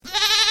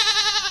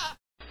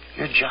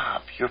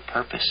job, your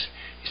purpose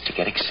is to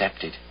get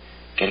accepted,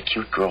 get a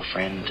cute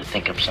girlfriend, to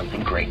think up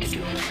something great to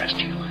do for the rest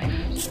of your life.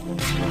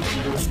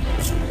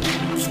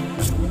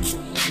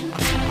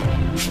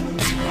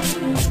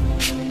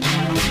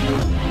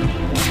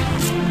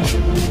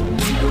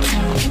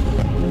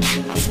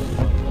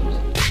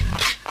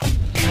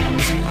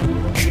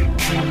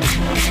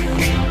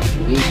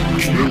 We are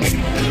the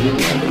music.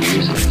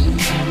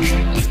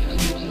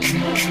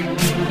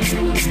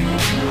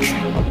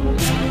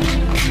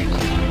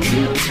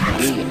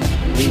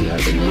 We are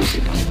the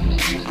music.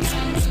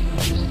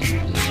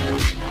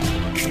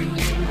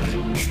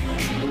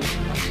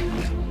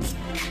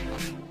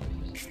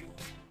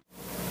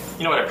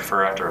 You know what I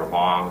prefer after a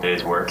long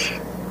day's work?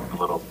 A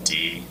little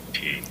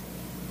DP.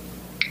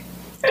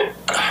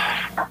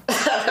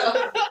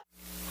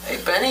 Hey,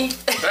 Benny.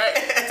 Hey,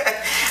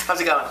 How's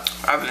it going?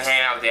 I've been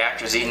hanging out with the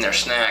actors eating their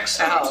snacks.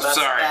 Sorry.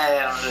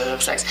 I don't do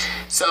snacks.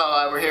 So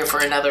we're here for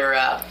another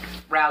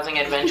rousing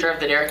adventure of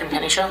the Derek and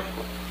Penny Show.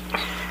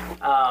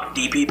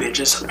 DP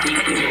bitches.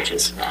 DP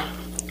bitches. Yeah.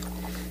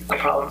 No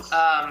problem.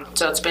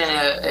 So it's been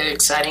an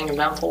exciting,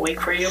 eventful week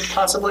for you,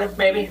 possibly,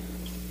 maybe?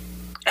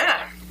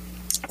 Yeah.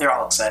 They're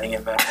all exciting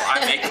and eventful.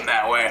 I make them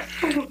that way.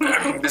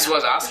 This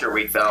was Oscar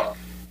week, though.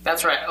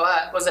 That's right.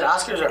 Was it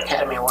Oscars or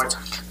Academy Awards?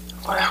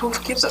 Well, who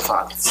gives a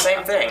fuck? It's the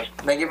same thing.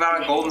 They give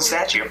out a golden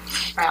statue.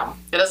 Wow.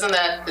 That's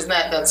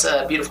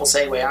a beautiful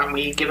segue. Aren't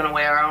we giving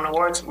away our own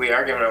awards? We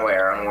are giving away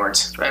our own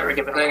awards. Right, we're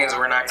giving The thing is,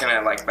 we're not going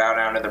to bow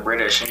down to the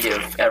British and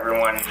give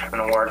everyone an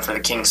award for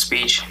the King's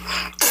Speech.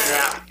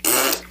 Yeah.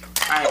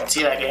 I didn't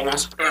see that gay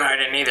news. I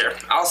didn't either.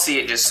 I'll see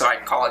it just so I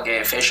can call it gay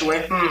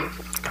officially.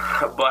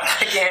 But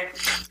I can't.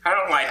 I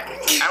don't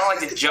like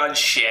to judge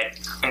shit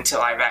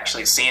until I've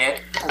actually seen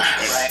it.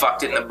 Right.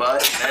 Fucked it in the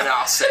butt, and then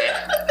I'll say it.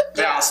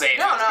 Then I'll say it.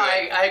 No,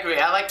 I agree.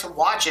 I like to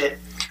watch it.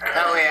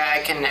 That way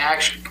I can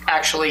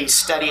actually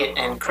study it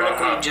and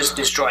critically just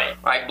destroy it.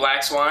 Like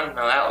Black Swan?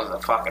 No, that was a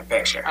fucking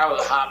picture. That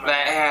was a hot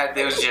movie.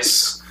 It was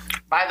just...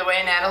 By the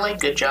way, Natalie,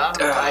 good job.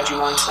 I'm glad you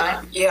won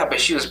tonight. Yeah, but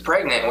she was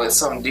pregnant with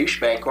some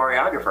douchebag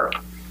choreographer.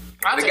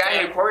 The guy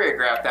who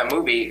choreographed that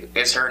movie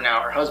is her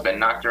husband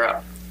knocked her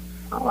up.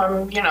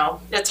 Well,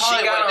 it's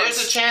Hollywood.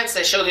 There's a chance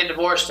that she'll get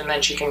divorced and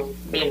then she can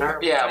be in her.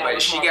 Yeah,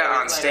 but she got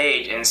on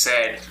stage and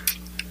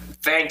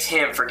thanked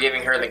him for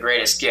giving her the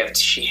greatest gift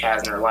she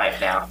has in her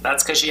life now.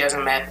 That's because she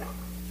hasn't met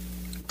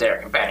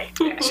Derek and Penny.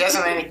 Yeah, she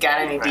hasn't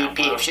got any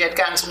DP. If she had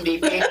gotten some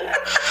DP,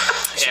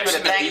 she would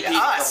have thanked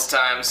us a couple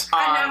times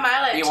on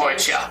the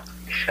award show.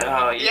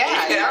 Oh,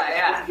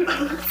 yeah.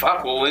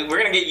 Fuck, well, we're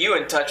going to get you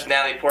in touch with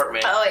Natalie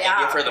Portman. Oh, yeah.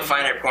 And give her the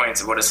finer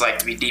points of what it's like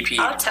to be DP.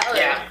 I'll tell her.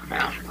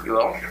 Yeah. You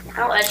will?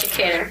 I'll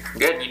educate her.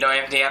 Good, you don't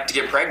even have to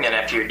get pregnant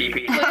after you're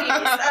DP. Please,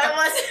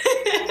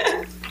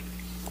 I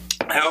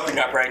I hope you're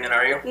not pregnant,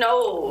 are you?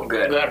 No.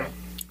 Good.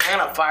 I'm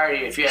going to fire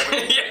you if you ever...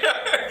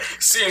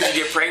 As soon as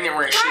you get pregnant,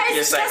 we're going to shoot you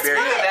to Siberia.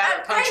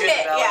 I'm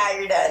pregnant. Yeah,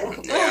 you're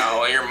done. Yeah,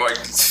 well, you're more...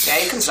 Yeah,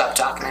 you can stop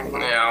talking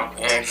anymore. Yeah,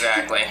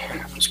 exactly.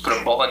 Just put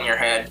a bullet in your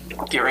head.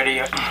 Get ready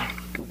to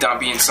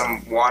dump you in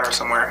some water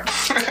somewhere.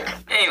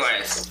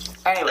 Anyway,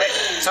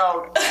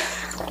 so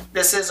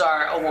this is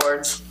our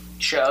awards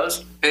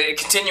shows. A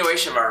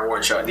continuation of our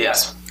award show,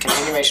 yes.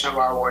 Continuation of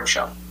our award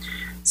show.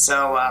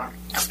 So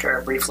after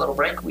a brief little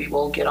break, we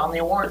will get on the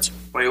awards.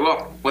 We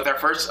will. With our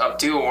first of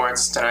 2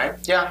 awards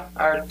tonight. Yeah,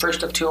 our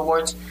first of 2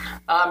 awards. Do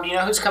you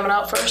know who's coming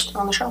out first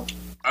on the show?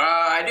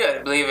 I do.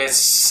 I believe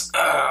it's,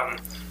 I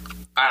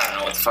don't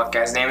know what the fuck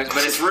guy's name is,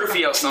 but it's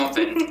Rufio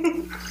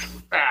something.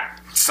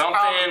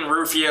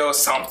 Rufio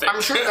something.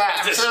 I'm sure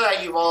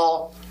that you've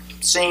all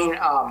seen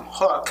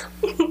Hook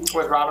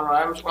with Robin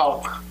Williams.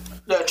 Well,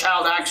 the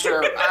child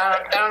actor,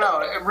 I don't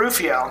know,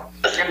 Rufio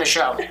in the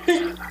show.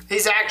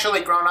 He's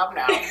actually grown up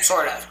now,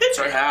 sort of.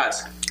 So he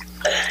has.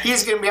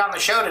 He's going to be on the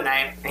show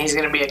tonight. He's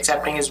going to be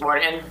accepting his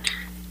award. And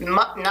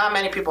not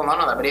many people know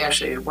that, but he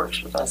actually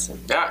works with us.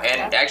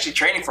 Actually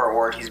training for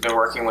award, he's been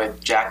working with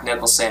Jack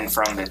Nicholson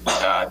from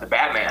the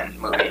Batman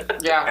movie.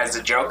 Yeah. As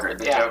the Joker.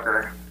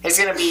 Joker. He's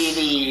going to be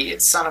the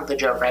son of the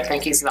Joker. I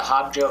think he's the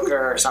Hob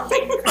Joker or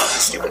something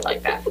stupid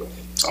like that.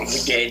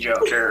 The gay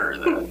Joker or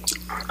the,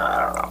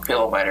 I don't know,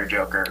 pillow biter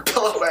Joker.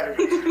 Pillow biter.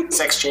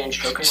 Sex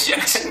change Joker.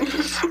 Yes.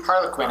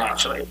 Harlequin,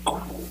 actually.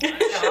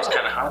 That was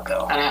kind of hot,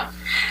 though. I know.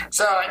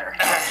 So,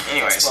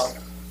 anyways. Well,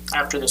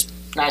 after this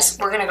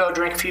we're going to go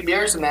drink a few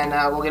beers and then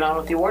we'll get on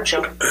with the award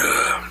show.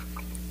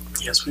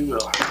 Yes, we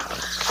will.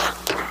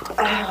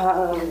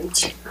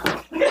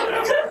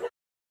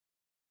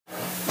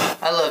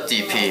 I love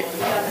DP,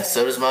 and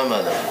so does my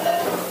mother.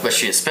 But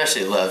she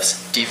especially loves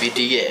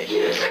DVDA.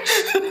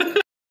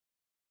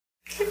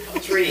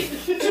 3,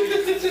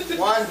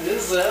 1,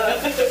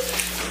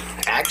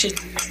 Action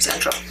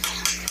Central.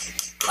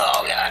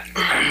 Oh, God.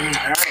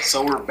 Alright,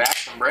 so we're back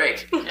from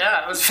break.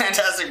 Yeah, it was a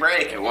fantastic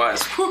break. It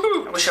was.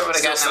 Woo-hoo. I wish I would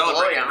have gotten that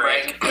DeLorean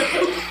break.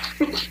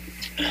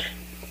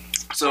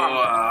 So,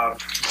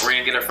 we're going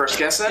gonna get our first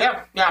guess then?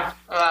 Yeah.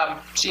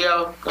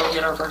 CO, go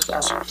get our first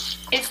guess.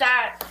 Is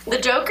that the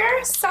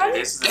Joker's son?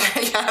 This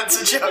is Yeah,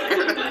 it's a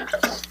Joker.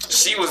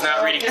 She was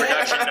not reading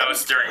production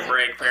notes during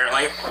break,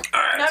 apparently.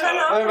 Alright, No.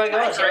 Where am I going?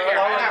 Right here.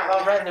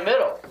 I'm right in the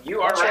middle.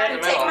 You are right in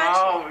the Take middle. my-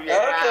 Oh,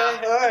 yeah.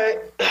 Okay, alright.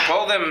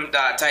 Pull them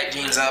tight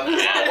jeans up.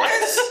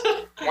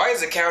 Why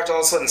is the couch all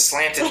of a sudden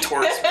slanted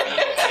towards me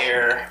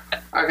here?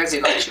 Oh, because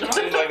he likes you.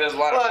 Seems like there's a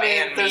lot Well, of I mean,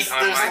 man there's- meat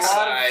on there's my a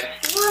lot of- side.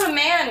 What a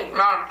man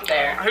Mom,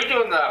 there. who's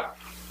doing the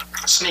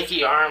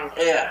sneaky arm?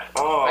 Yeah.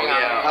 Oh, Hang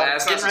on. yeah. I'm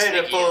That's not getting so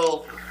ready to sneaky.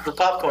 pull the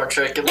popcorn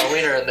trick, get my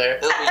wiener in there.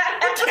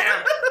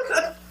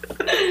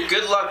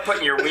 Good luck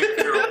putting your wiener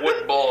through a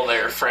wood bowl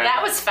there, friend.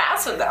 That was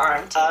fast with the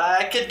arm.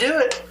 I could do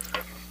it.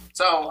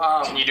 So,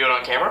 Can you do it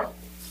on camera?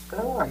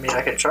 Oh, I mean,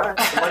 I could try.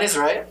 The money's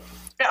right.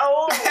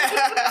 Oh,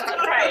 the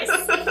price.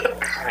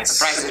 Nice.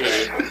 price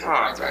is Oh,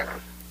 that's right.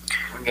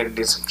 We gotta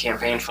do some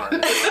campaign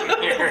fun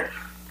here.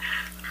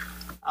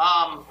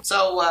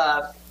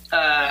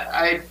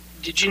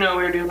 did you know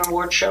we were doing an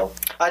award show?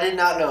 I did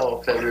not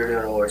know that we were doing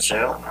an award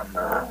show.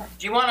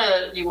 Do you want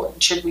to?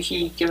 Should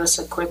he give us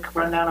a quick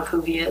rundown of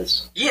who he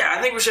is? Yeah,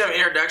 I think we should have an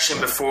introduction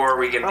before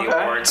we give the Okay.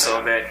 award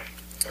so that,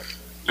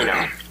 you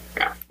know.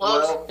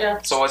 Well,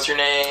 yeah. So what's your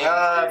name?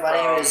 my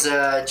name is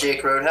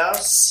Jake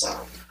Roadhouse.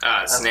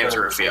 His name's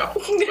Rufio.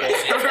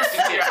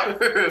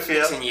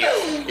 Rufio. Continue.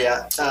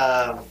 Yeah.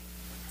 From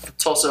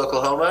Tulsa,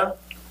 Oklahoma.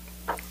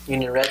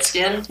 Union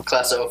Redskin,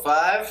 class of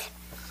 05.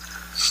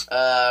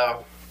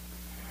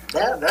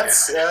 Yeah,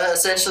 that's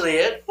essentially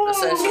it.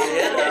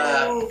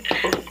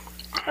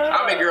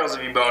 How many girls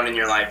have you boned in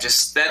your life?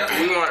 Just that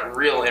we want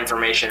real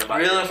information about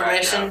Real your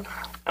information?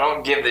 background. I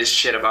don't give this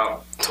shit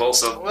about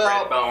Tulsa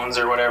Well- red bones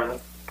or whatever.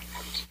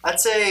 I'd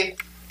say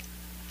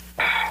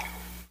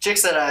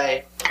chicks that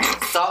I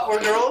thought were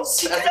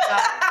girls at the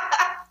time,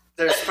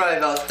 there's probably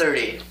about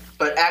 30.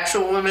 But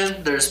actual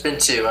women, there's been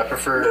 2. I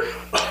prefer...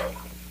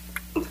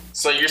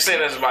 So you're saying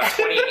there's about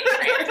 28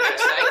 transgender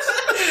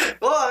sex?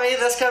 Well, I mean,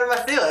 that's kind of my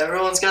feel.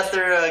 Everyone's got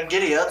their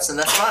giddy-ups, and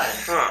that's fine.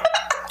 Huh.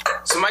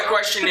 So my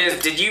question is,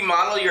 did you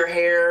model your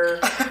hair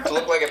to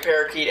look like a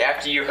parakeet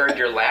after you heard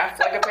your laugh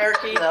like a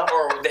parakeet? No.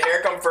 Or would the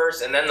hair come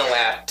first and then the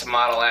laugh to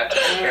model after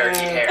the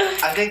parakeet hair?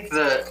 I think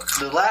the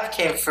laugh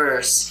came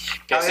first.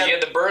 Okay, so you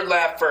had the bird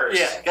laugh first.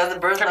 Yeah, got the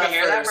bird Can laugh we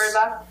hear that first. bird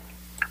laugh?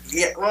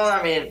 Yeah, well,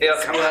 I mean...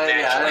 It'll come out naturally. I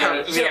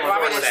You don't can't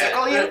Want me force to that.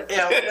 tickle you?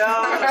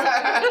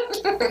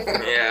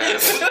 Yeah,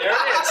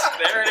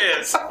 there it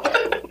is.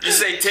 You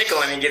say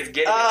tickle and he gets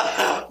giddy. No,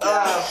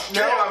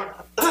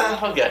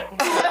 I'm good.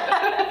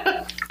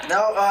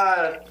 No,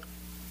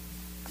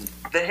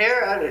 the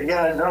hair, I don't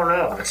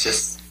know. It's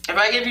just... If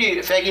I give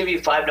you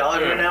 $5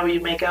 right now, will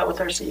you make out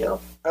with our CEO?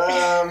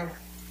 I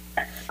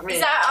mean...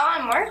 Is that all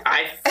I'm worth?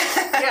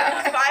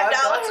 yeah, $5.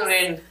 I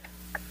mean...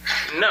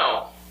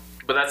 No,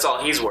 but that's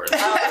all he's worth.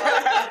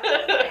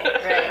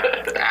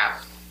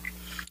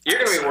 You're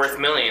gonna be worth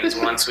millions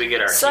once we get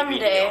our TV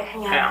Someday.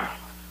 deal. Yeah.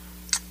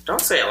 Don't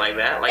say it like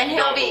that. Like And you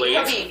don't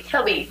believe.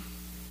 he'll be.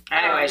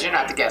 Anyways, you're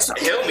not the guest.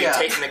 He'll be Yeah.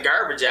 taking the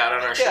garbage out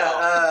on our show.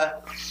 Yeah,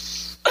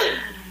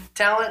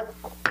 talent,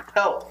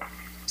 help,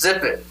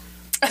 zip it.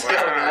 Let's go,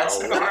 guys.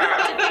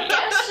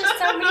 Yes, just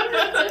tell me.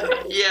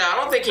 Yeah, I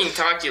don't think he can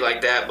talk to you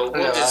like that, but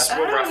we'll Yeah.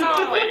 we'll rough him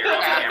up later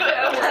off camera.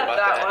 Don't worry about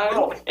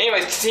that.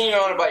 Anyways, continue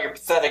on about your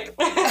pathetic.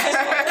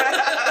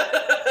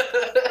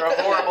 Your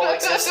horrible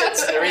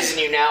existence. The reason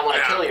you now want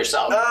to kill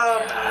yourself.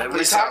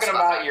 We're talking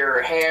about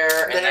your hair,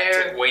 and The that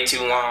hair. took way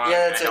too long.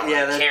 Yeah, that's I don't it.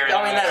 Yeah, really care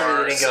that anymore,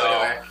 really didn't go so,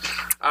 anywhere.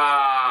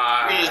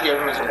 We just give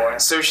him his award.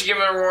 So she give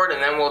him an award,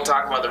 and then we'll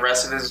talk about the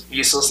rest of his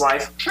useless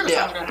life.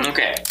 Yeah.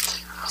 Okay.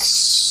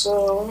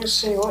 So let me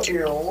see what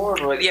your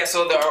award was. Yeah,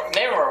 so the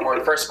name of our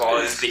award, first of all,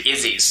 is the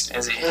Izzy's.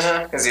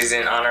 Uh-huh. Because he's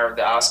in honor of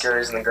the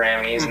Oscars and the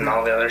Grammys and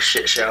all the other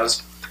shit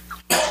shows.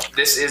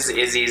 This is the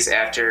Izzy's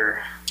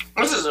after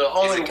This is the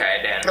only. Izzy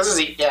Kayadan. This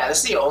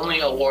is the only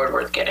award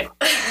worth getting.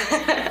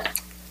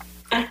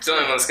 It's the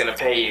only one that's going to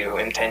pay you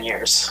in 10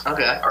 years.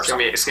 Okay.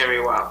 It's gonna be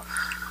a while.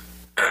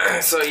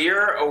 So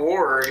your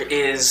award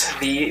is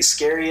the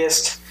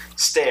scariest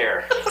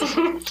stare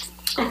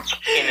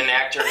in an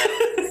actor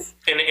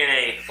in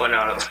a well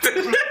no.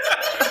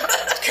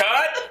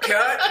 Cut.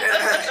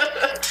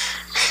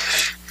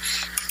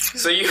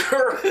 So your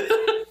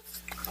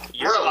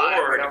alive,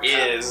 award we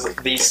don't is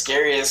the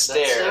scariest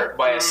stare it?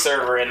 by a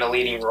server in a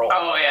leading role.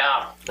 Oh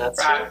yeah, That's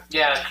right.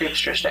 Yeah,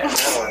 creepster stare.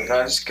 Oh my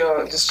God,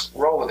 just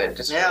roll with it.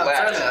 Just Yeah, I'm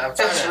relax. trying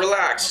to. Just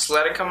relax. Just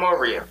let it come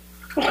over you.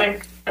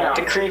 Let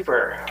the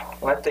creeper.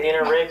 Let the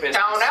inner rapist.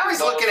 Now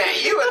he's looking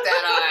at you with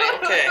that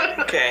eye.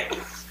 Okay.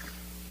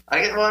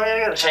 I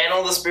gotta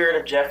Channel the spirit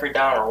of Jeffrey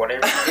Dahmer,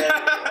 whatever you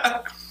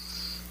gotta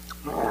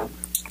do.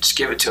 Just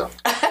give it to him.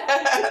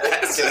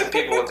 Give the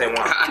people what they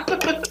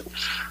want.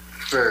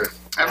 for.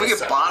 And we could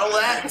bottle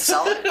that and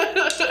sell it.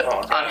 Oh,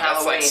 On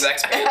Halloween. That's like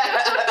sex.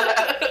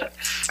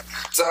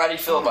 So how do you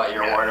feel about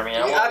your award? I mean,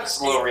 I want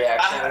just little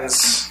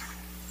reactions.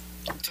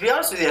 To be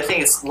honest with you, I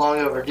think it's long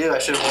overdue. I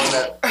should have won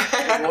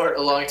that award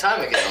a long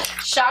time ago.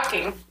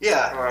 Shocking.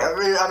 Yeah,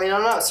 I mean,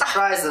 I'm not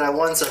surprised that I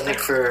won something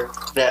for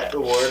that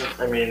award.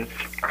 I mean,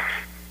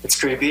 it's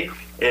creepy.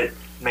 It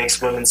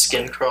makes women's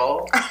skin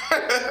crawl.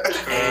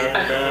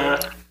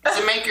 And Does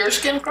it make your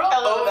skin crawl?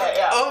 A little bit,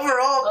 yeah. A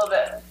overall, little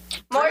bit.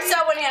 More so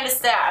when he had a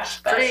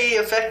stash. But pretty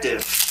effective.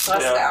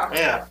 less now.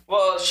 Yeah.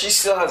 Well, she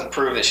still hasn't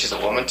proved that she's a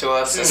woman to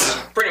us. This is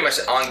pretty much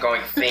an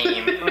ongoing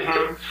theme.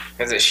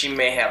 Is that she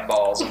may have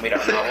balls and we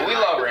don't know. But we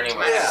love her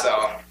anyway, Yeah.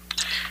 so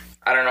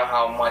I don't know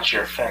how much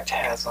your effect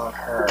has on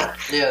her.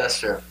 Yeah, that's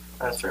true.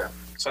 That's true.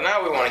 So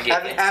now we want to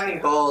get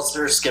Having balls,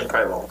 her skin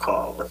probably won't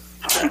crawl. But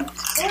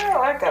Yeah, I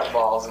like that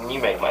balls, and you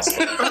make my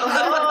skin.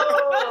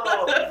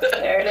 Oh,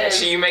 there it is.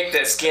 Actually, you make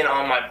the skin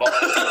on my balls.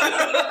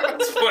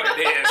 That's what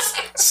it is.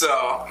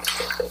 So,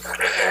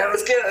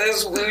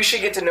 we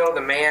should get to know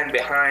the man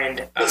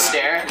behind The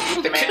stare.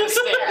 The man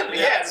stare.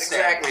 Yes,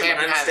 exactly. Man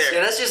Man behind the stare.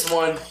 yeah, that's just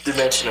one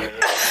dimension of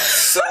it.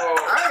 So,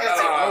 I think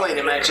that's the only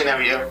dimension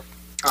of you,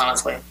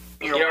 honestly.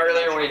 you know,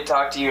 earlier when we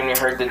talked to you and you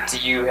heard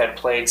that you had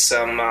played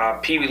some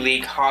Pee Wee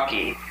League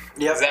hockey.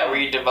 Yep. Is that where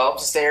you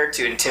developed a stare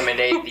to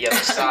intimidate the other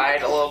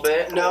side a little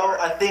bit? No,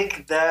 I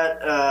think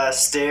that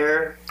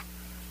stare.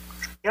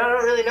 Yeah, I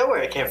don't really know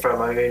where it came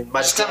from. I mean,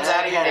 my Just comes dad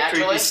out of you had a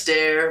naturally? creepy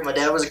stare. My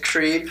dad was a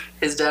creep.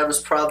 His dad was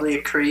probably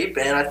a creep,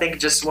 and I think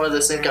just one of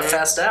those things got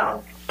passed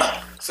down.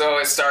 So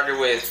it started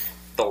with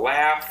the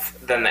laugh,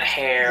 then the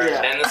hair,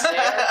 Yeah. then the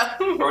stare?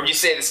 Or would you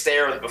say the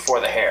stare was before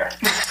the hair?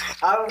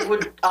 I'm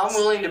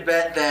willing to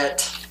bet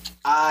that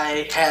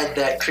I had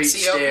that creep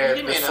See, okay, stare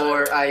give me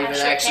before I even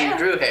sure actually can.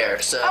 grew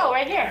hair. So Oh,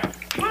 right here.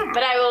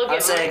 But I will I'm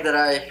give saying that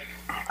I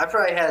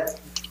probably had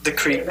the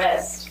creep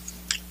best.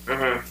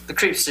 Mm-hmm. the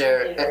creep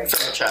stare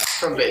from a child,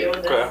 from baby.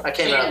 Okay. I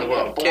came out of the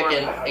womb,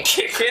 kicking.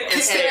 Kicking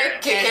and staring.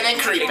 Kicking and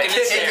creeping.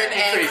 Kicking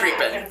and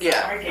creeping.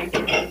 Yeah, creeping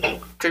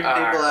people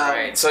out.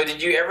 Alright, so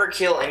did you ever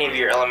kill any of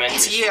your elementary?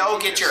 T.O.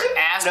 get your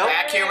ass Nope.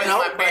 back here with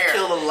Nope, my I bear.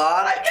 killed a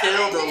lot. I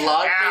killed a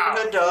lot of Ow.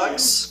 neighborhood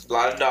dogs. A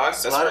lot of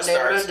dogs. A That's lot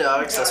where of it starts.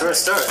 neighborhood dogs. That's where it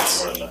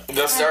starts.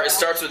 It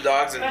starts with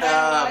dogs and.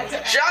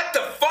 Shut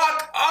the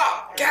fuck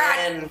up! God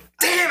And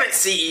damn it,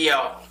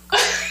 CEO!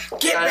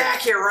 Get back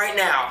here right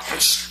now.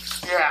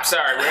 Yeah.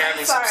 Sorry, we're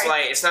having some Sorry.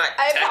 slight. It's not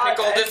I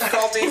technical apologize.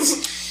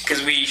 difficulties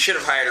because we should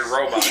have hired a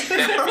robot.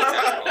 Then it'd be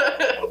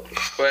technical.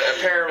 But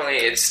apparently,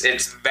 it's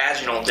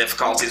vaginal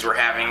difficulties we're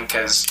having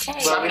because. but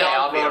we Someday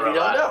I'll be a don't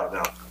robot.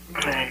 know. No.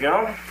 There you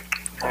go.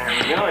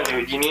 There you go.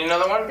 Do you need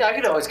another one? Yeah, I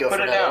could always go Put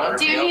for it another down. one.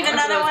 Do you need I could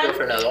another always one, go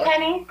for another one.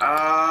 Penny?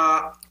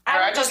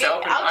 I just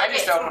opened. I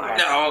just opened it.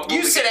 No.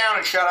 You sit down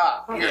and shut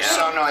up. You're Yeah.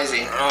 so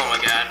noisy. Oh my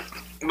god.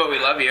 But we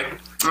love you.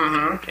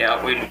 Mm-hmm.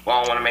 Yeah, we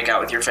all want to make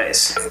out with your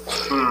face.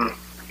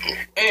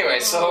 Anyway,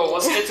 so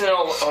let's get to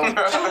know.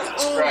 Oh,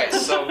 Jesus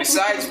Christ. So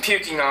besides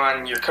puking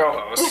on your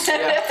co-host,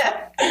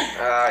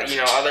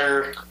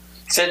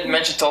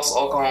 mentioned Tulsa,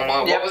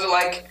 Oklahoma. Yep. What was it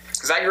like?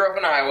 Because I grew up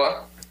in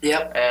Iowa,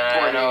 Yep. and I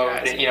Poor know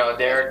you guys. that,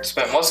 Derek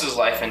spent most of his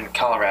life in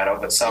Colorado,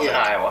 but some in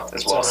Yeah. Iowa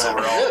as well. So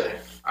we're all. Really?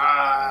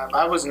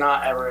 I was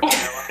not ever in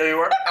Iowa. You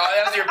were? Oh,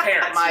 that was your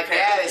parents. My Your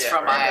parents, dad is yeah.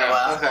 from Okay.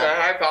 Iowa. Okay,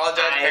 I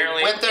apologize. I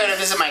Apparently, went there to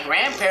visit my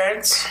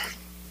grandparents.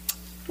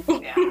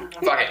 Yeah.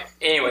 fuck it.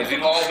 Anyways,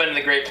 we've all been in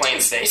the Great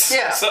Plains states.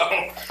 Yeah. So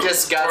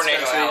Just God's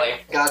Tornado country. Alley.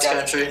 God's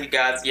country.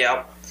 God's,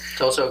 yeah.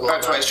 Tulsa, That's why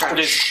Oklahoma. he's trying to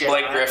Produced shit.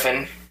 Blake on it.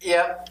 Griffin.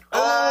 Yep.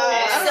 Oh,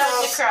 I don't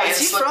know. Such a Christ. Is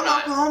he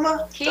Slipknot. from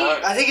Oklahoma? He,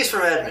 I think he's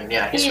from Edmond.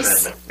 Yeah, he's from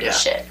Edmond. Yeah.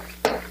 shit.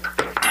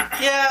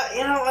 Yeah,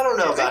 I don't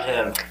know about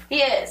him. He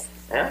is.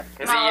 Yeah.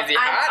 Is Well, he I'm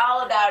hot?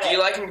 all about Do it. you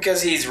like him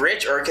because he's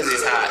rich or because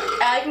he's hot?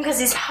 I like him because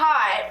he's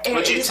hot. And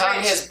Would you he's tongue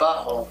rich. his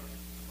butthole?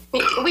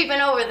 We've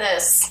been over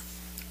this.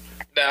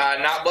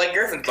 Not Blake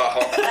Griffin's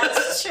butthole.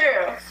 That's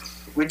true.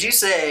 Would you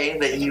say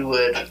that you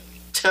would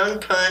tongue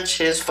punch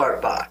his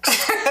fart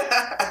box?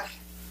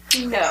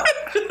 No.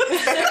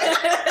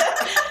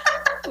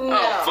 No.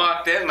 Oh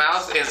fuck! That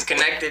mouth is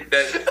connected.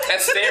 That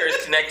stare is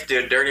connected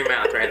to a dirty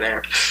mouth right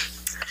there.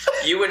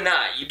 You would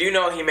not. You do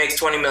know he makes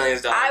 $20 million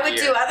a year. I would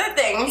do other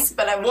things,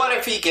 but I wouldn't. What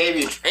if he gave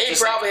you? And he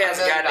just probably like has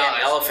a $1 million?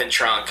 goddamn elephant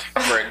trunk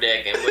for a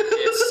dick and would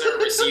just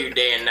service you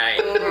day and night.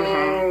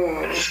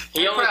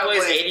 He only Probably.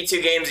 plays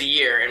 82 games a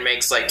year and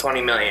makes like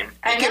 $20 million.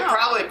 I He could know.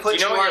 probably put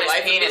You you, know what on your his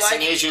life would be penis like?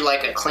 and use you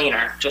like a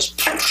cleaner.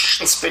 Just and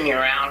spin you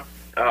around.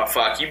 Oh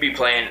fuck! You'd be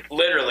playing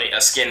literally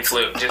a skin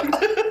flute. Just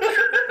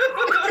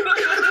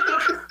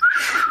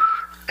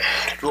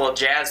a little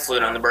jazz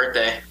flute on the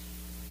birthday.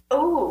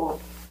 Ooh.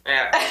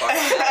 Yeah.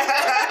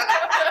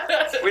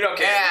 Fuck. We don't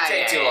care. Yeah, We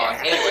take yeah, too yeah. long.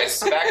 Anyways,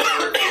 back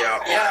to Rufio.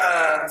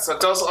 Yeah. So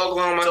Tulsa,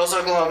 Oklahoma. Tulsa,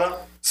 Oklahoma.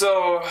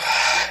 So,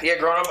 yeah,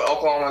 growing up in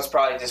Oklahoma is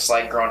probably just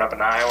like growing up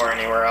in Iowa or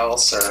anywhere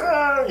else.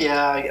 Or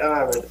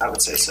Yeah, I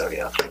would say so.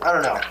 Yeah. I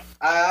don't know.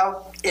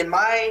 In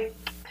my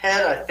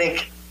head, I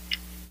think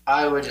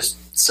Iowa just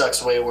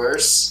sucks way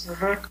worse.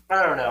 I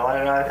don't know.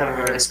 I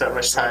haven't really spent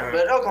much time,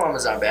 but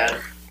Oklahoma's not bad.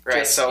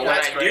 right. So when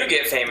that's I do great.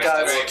 get famous,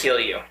 Guys. I will kill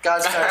you.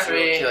 God's We'll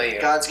country. kill you.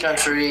 God's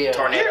country.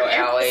 Tornado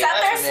Alley. Is that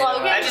their Tornado.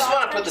 slogan? I just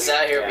want to put this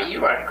out here, but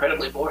you are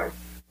incredibly boring.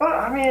 Well,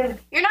 I mean,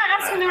 You're not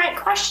asking the right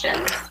question.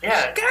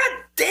 yeah. God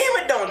damn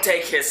it, don't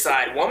take his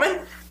side, woman.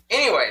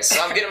 Anyway, so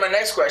I'm getting my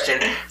next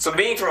question. So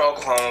being from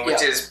Oklahoma,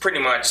 which Yeah. is pretty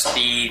much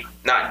the,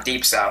 not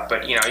deep south,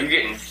 but you know, you're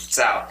getting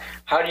south.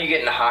 How do you get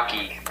into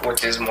hockey,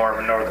 which is more of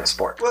a northern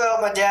sport?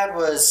 Well, my dad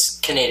was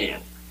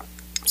Canadian,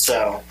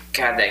 so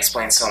God, that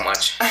explains so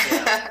much.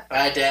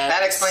 my dad.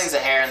 That explains the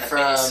hair and the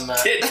from.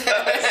 face. It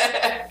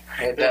does.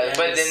 It does.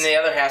 But then the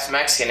other half's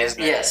Mexican, isn't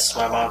it? Yes,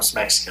 my mom's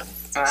Mexican.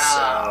 Wow.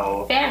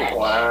 So Spanish.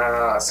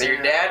 Wow. So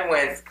your dad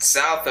went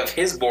south of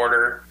his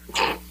border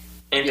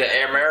into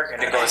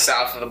America to go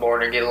south of the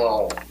border and get a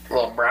little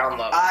brown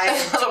love. I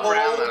am told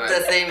Brown eye.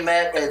 that they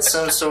met at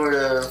some sort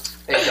of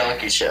a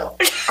donkey show,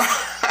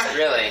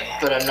 Really?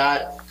 but I'm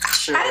not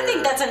sure. I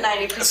think that's a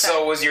 90%.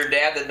 So was your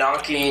dad the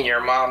donkey and your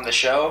mom the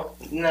show?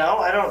 No,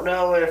 I don't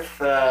know if.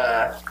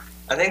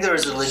 I think there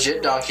was a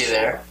legit donkey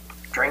there.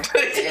 Drink.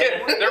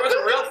 There was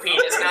a real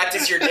penis, not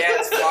just your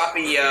dad's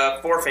floppy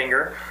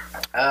forefinger.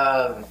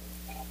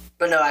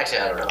 But no, actually,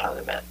 I don't know how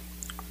they met.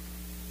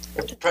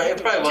 It probably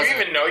Do you wasn't.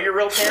 even know your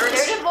real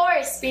parents? They're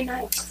divorced. Be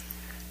nice.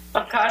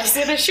 Oh God, he's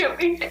gonna shoot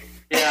me.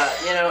 Yeah,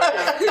 you know.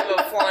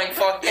 A flying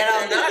fuck.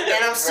 And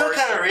I'm still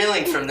kind of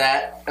reeling from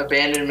that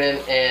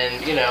abandonment,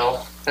 and you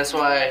know, that's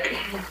why.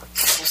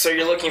 So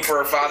you're looking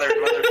for a father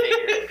and mother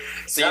figure.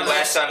 So you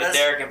latched on to That's-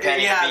 Derek and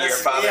Penny yeah, to be your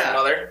that's- father yeah. and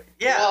mother?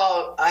 Yeah,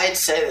 Well, I'd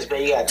say this,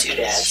 but you got two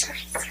dads.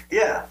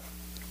 yeah.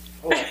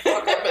 Oh,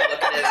 fuck, I've been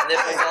looking at his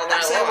nipples all You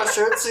night see my long.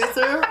 shirt see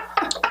through?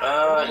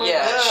 Yeah,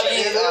 Yeah, she,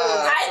 it is.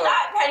 I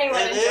thought Penny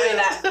would enjoy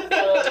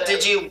that.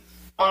 Did you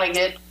want to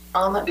get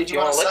on that? Did you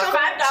You want to wanna lick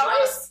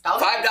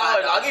suck? $5? $5.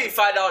 I'll give you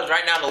 $5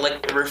 right now to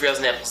lick Rufio's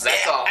nipples.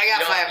 That's Yeah, all. I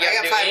got You don't- five. You I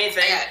don't got do five.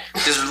 anything.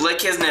 Just lick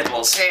his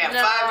nipples. Yeah,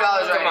 No.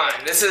 $5 right Come on.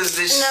 This is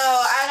this. No,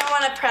 I don't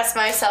want to press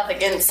myself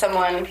against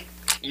someone.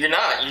 You're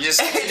not. You're just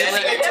standing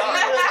your tongue.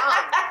 now.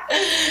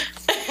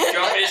 You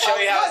want me to show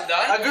you how it's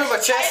done? I grew my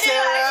chest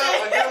hair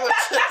out. I grew my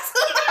chest.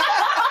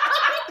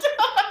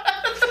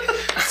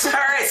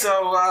 Alright,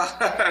 so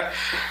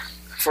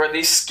for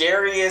the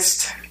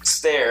scariest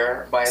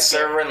stare by a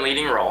server in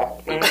leading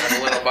role, we learned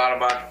a little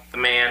about the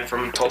man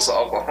from Tulsa,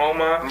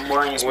 Oklahoma,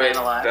 Boringest with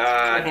man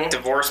alive.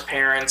 divorced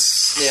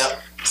parents,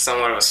 Yep.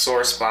 somewhat of a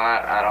sore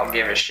spot. I don't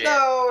give a shit.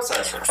 No, it's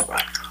not first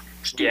spot.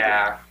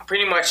 Yeah,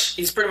 pretty much.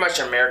 He's pretty much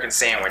an American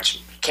sandwich.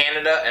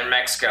 Canada and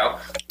Mexico,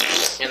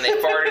 and they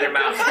farted him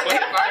out.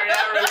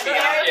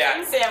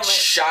 Yeah, Sandwich.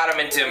 shot him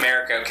into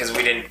America because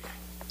we didn't.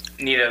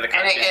 Neither of the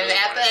And, countries. and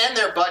at the end,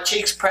 their butt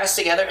cheeks pressed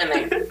together, and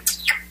they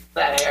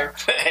that hair.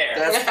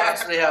 That's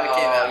possibly how it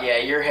came Oh, out. yeah,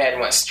 your head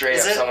went straight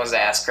Is up it? someone's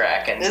ass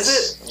crack, and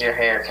Is your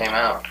hair came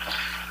out.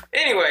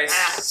 Anyways,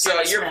 so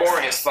goodness you're gracious.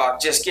 boring as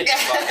fuck. Just get the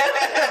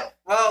fuck.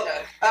 Well,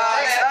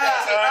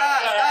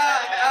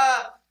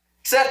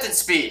 accepted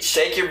speech.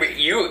 Take your.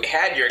 You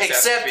had your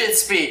Accepted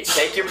speech.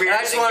 Take your beer. And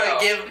I just want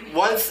to give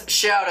one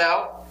shout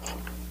out.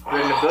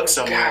 Read in a book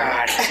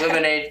somewhere.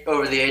 Women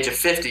over the age of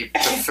 50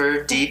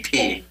 prefer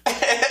DP.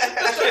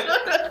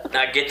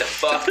 Now get the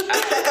fuck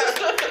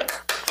out.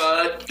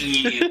 Fuck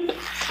you.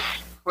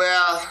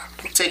 Well,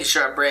 take a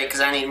short break because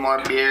I need more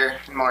beer,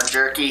 more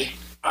jerky.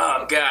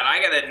 Oh god,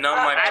 I gotta numb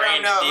my I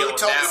brain don't know to deal who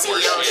with told that the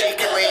horse CEO she shit.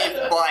 could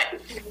leave,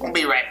 but we'll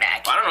be right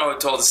back. I don't know who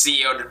told the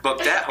CEO to book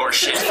that horse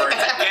shit for a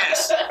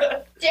guest.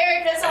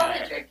 Jared does all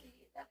the jerky.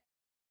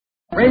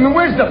 Raymond,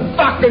 where's the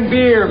fucking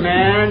beer,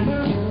 man?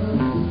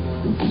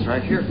 It's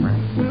right here, Frank.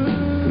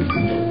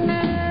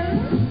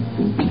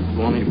 You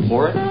want me to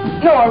pour it?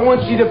 No, I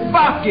want you to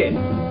fuck it.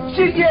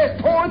 Shit, yes,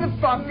 pour the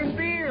fucking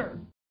beer.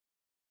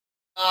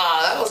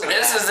 That was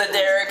This is the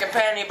Derek and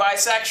Penny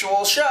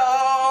bisexual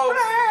show.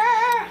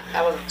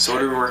 So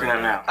what are we working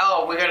on now?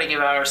 Oh, we're gonna give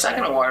out our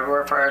second award.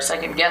 We're for our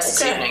second guest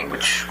this evening,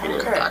 which we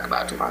didn't talk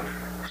about too much.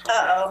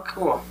 Uh-oh.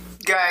 Cool.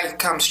 Guy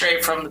comes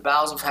straight from the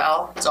bowels of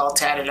hell. It's all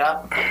tatted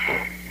up.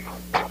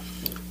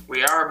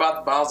 We are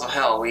about the balls of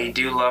hell. We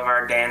do love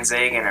our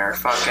Danzig and our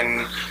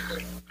fucking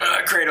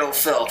cradle of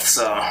filth,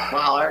 so.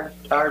 Well,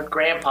 our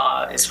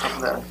grandpa is from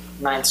the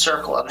ninth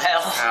circle of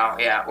hell. Oh,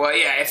 yeah. Well,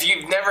 yeah, if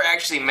you've never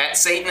actually met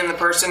Satan in the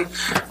person,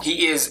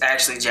 he is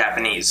actually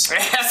Japanese.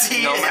 Yes,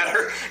 he No is.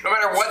 matter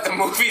what the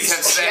movies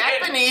have said.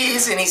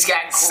 Japanese, and he's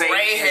got Satan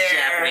gray is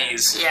hair.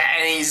 Japanese. Yeah,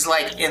 and he's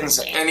like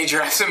insane. And he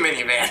drives a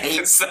minivan.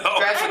 He So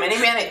drives a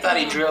minivan. He thought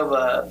he drove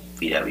a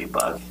VW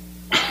Bug.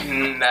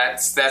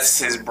 that's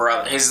his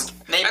brother. They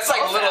That's like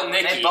both little have-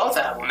 Nicky. they both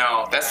have one.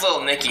 No, that's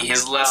little Nicky.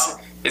 His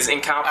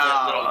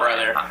incompetent little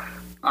brother.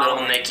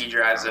 Little Nicky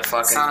drives a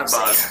fucking Son of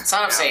bug. Satan.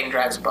 Son of Yeah. Satan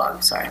drives a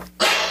Bug. Sorry.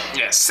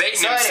 Yeah, Satan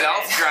So himself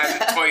anyway. drives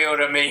a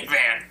Toyota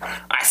minivan.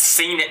 I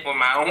seen it with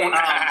my own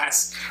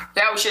eyes.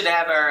 Now we should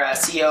have our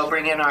CEO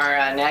bring in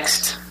our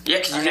next. Yeah,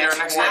 can you get our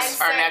next award,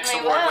 guest? our next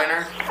certainly award will.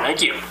 winner.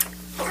 Thank you.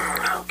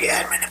 Oh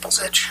God, my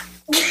nipples itch.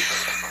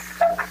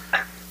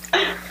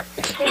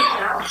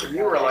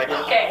 You were like a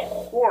Okay.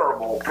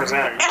 horrible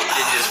presenter. You need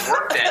to just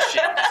work that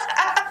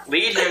shit.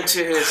 Lead him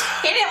to his.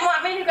 He didn't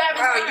want me to grab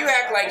his Oh, you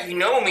act like you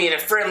know me in a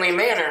friendly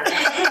manner.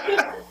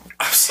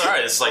 I'm sorry.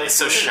 It's like it's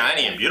so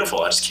shiny and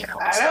beautiful. I just can't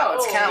help I myself. know,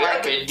 it's kind of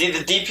like...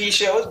 the DP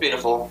show is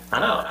beautiful. I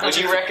know. Would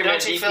you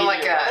recommend Don't you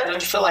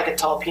DP? feel like a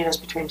tall penis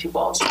between two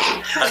balls?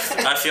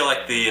 I feel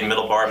like the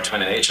middle bar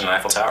between an H and an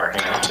Eiffel Tower.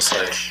 You know, just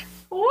like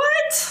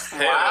What?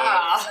 hey,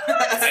 Wow.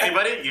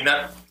 anybody? You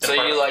not? So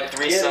you like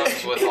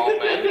threesomes with all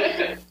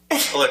men?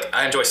 Look,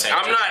 I enjoy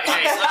sandwiches. I'm not.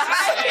 Hey, let's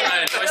just say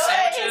I enjoy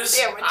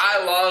sandwiches.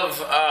 I love.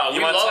 We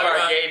You want love to talk our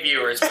about- gay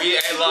viewers.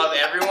 I love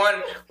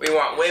everyone. We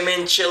want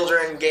women,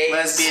 children, gays,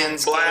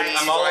 Lesbians, blacks. gays,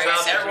 I'm all whites,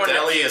 about everyone the that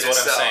deli, is what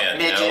I'm views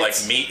saying. You know, like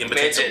Midgets. meat in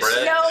between some Midgets.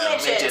 bread. No you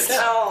know. midgets. I'm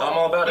No.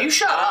 all about it. You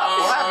shut up.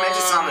 We'll have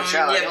midgets on the show.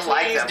 I Yeah, don't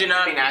like please them. do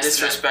not Be nice to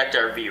them. disrespect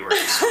our viewers.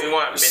 We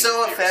want midget So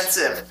viewers.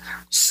 offensive.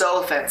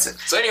 So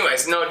offensive. So,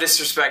 anyways, no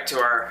disrespect to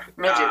our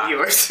Midget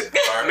viewers.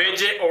 Our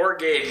midget or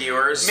gay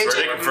viewers.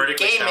 vertically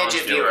gay challenged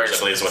midget viewers, viewers. I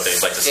believe is what they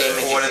like to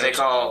say. Gay What do they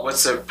call?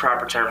 What's the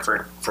proper term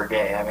for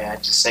gay? I mean, I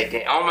just say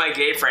gay. All my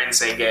gay friends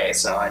say gay,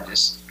 so I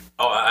just.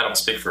 Oh, I don't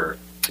speak for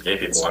the gay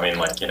people. I mean,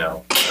 like, you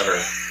know, whatever.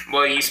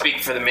 Well, you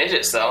speak for the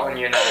midgets though, and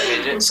you're not a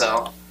midget,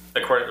 so.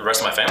 According to the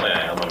rest of my family,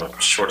 I am. I'm the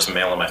shortest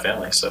male in my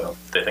family, so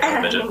they think I'm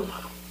a midget.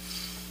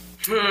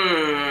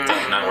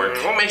 Not work.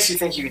 What makes you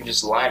think you can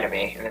just lie to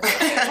me? And it's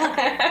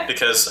okay?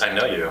 Because I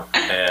know you,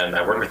 and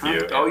I work with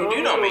you. Oh, you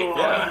do know me.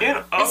 Yeah. Oh, you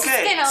do. This is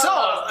Okay. getting a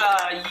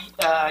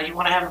So, you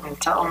want to have him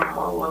tell him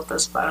more about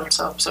this about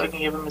himself so I can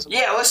give him his...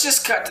 Yeah, let's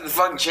just cut to the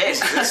fucking chase.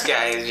 This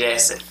guy is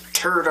just a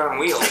turd on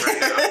wheels right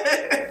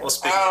now. Well,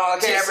 speaking Oh,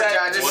 okay. Camera So,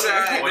 judges. just,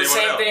 What do the you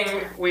wanna same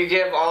thing we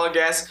give all our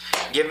guests.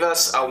 Give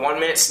us a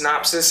 1-minute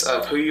synopsis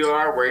of who you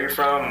are, where you're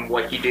from,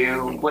 what you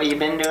do. What you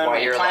been doing? While What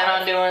you you're plan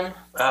alive. on doing?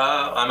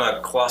 I'm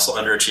a colossal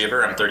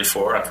underachiever. I'm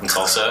 34. I'm from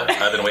Tulsa.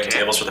 I've been waiting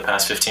tables for the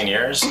past 15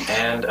 years,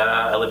 and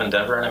I live in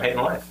Denver, and I'm hating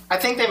life. I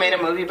think they made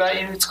a movie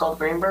about you. It's called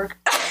Greenberg.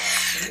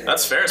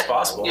 That's fair. It's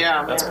possible.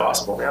 Yeah, That's yeah.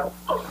 possible. Yeah,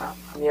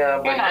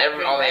 but You're not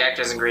all the Greenberg.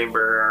 actors in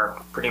Greenberg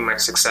are pretty much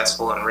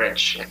successful and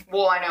rich.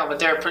 Well, I know, but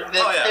they're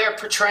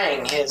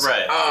portraying his...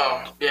 Right.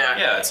 Oh, yeah.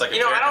 Yeah, it's like a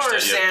You know, I don't character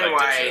study of, understand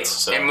like, why dipshits,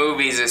 so. in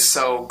movies it's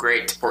so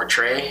great to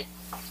portray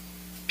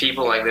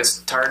people like this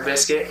tard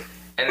biscuit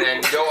and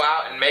then go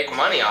out and make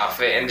money off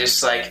it and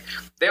just like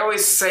they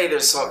always say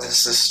there's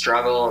this is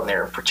struggle and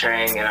they're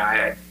portraying and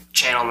I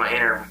channel my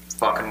inner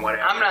fucking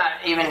whatever. I'm not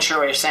even sure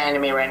what you're saying to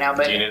me right now,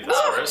 but... Do you need a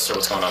thesaurus, or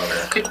what's going on over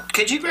here?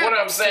 Could you grab... What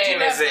I'm could saying you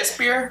grab is that- this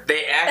beer?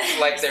 They act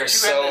like they're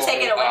so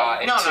Take it away.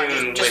 in No,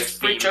 tune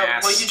just with reach the over.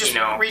 mass, Well, you just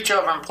know, reach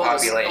over and pull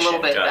us a population.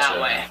 little bit Gotcha.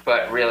 that way.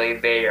 but really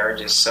they are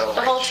just so The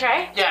whole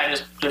tray Yeah,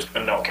 just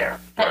don't care.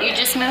 that you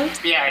just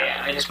moved?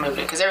 yeah. I just moved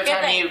it because every Good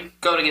time thing. you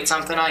go to get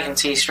something, I can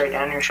see straight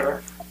down your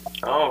shirt.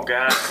 Oh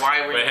god,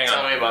 why would Wait, you hang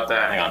tell on. me about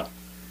that? Hang on.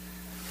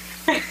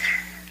 Could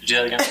you do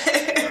that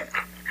again?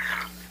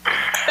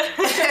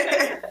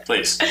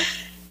 Please.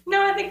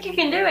 No, I think you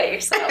can do it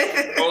yourself.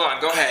 Hold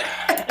on, go ahead.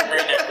 Right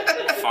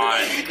there.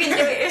 Fine. You can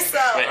do it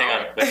yourself. Wait, hang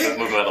on. Wait,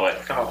 move it out of the way.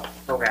 Oh,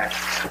 okay.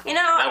 You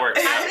know, That works.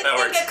 I would That think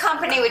works. a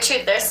company would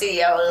treat their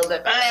CEO a little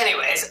bit better.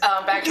 Anyways,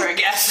 back to our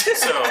guest.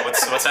 So,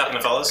 what's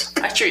happening, fellas?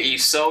 I treat you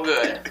so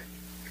good.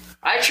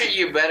 I treat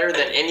you better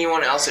than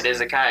anyone else at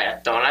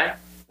Izakaya, don't I?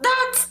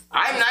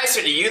 I'm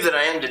nicer to you than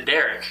I am to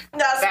Derek.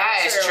 That's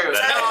That is true.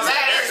 That No, is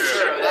that is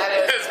true. true. That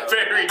is That's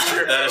very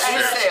true. That is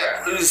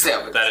true. Who's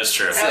there? That is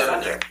true.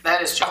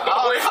 That is true.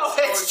 Oh,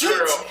 it's so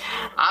true.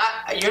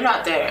 You're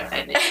not there. Not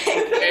It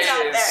is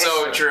there.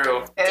 so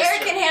true.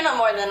 Derek can handle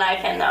more than I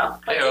can, though.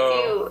 Like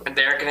Heyo. if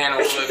Derek can handle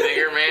a little bit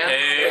bigger, man.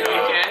 Hey,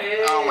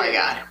 Okay. Oh my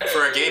god. for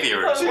our gay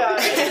viewers,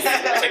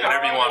 take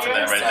whatever you want from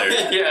that right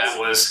there. Yes. That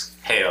was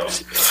heyo.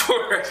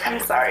 For I'm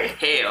sorry.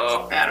 hey,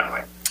 oh. I don't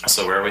know.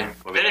 So where are we?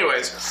 What we-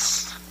 Anyways,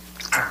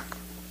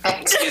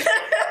 Thanks.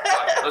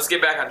 let's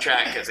get back on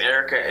track because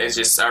Erica is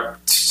just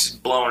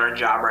blowing her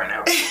job right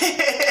now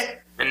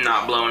and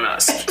not blowing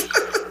us.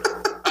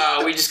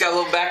 We just got a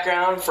little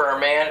background for our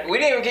man. We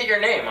didn't even get your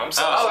name. I'm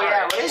so Oh, sorry.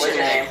 yeah, what is your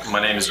name? My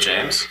name is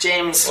James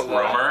James.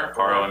 Romer,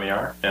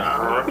 R-O-M-E-R.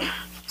 Yeah.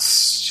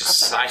 It's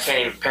just, I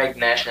can't even peg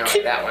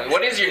nationality that one.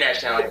 What is your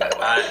nationality? By the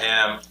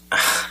way?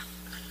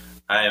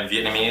 I am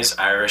Vietnamese,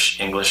 Irish,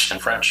 English,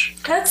 and French.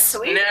 That's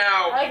sweet.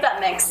 Now- I like that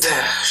mix.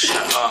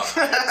 Shut up.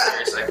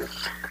 Seriously.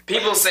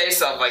 People say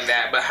stuff like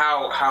that, but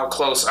how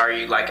close are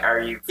you? Like, are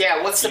you?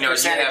 Yeah, what's the You know,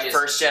 do you percentages? have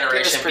first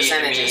generation Give us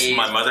percentages. Vietnamese?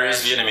 My mother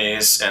is French?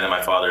 Vietnamese, and then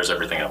my father is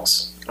everything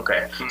else.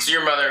 Okay, so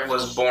your mother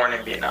was born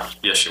in Vietnam.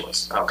 Yes, she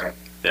was. Okay,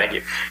 thank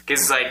you.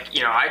 Because, like,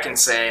 you know, I can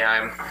say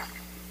I'm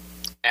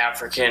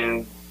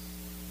African,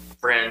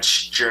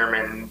 French,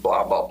 German,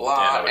 blah blah blah,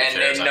 Yeah, nobody and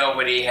cares. then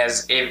nobody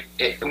has.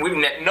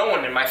 No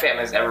one in my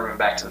family has ever been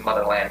back to the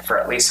motherland for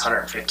at least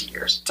 150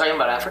 years. Talking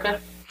about Africa?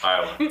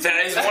 Iowa.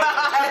 That is one.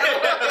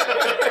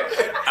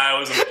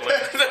 Iowa's in the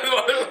The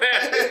motherland.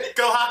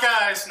 Go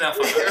Hawkeyes! No,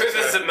 This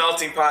is a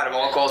melting pot of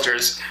all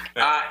cultures.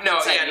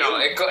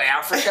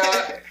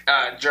 Africa,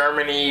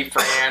 Germany,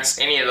 France,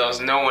 any of those.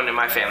 No one in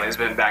my family has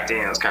been back to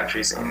any of those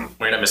countries. And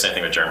We're not missing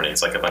anything with Germany.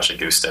 It's like a bunch of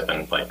goose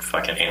stepping, like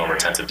fucking anal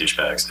retentive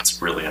douchebags.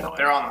 It's really annoying.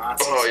 They're all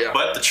Nazis. oh yeah,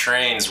 But the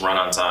trains run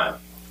on time.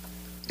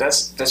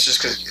 that's just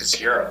because it's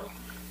Europe.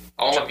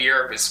 All of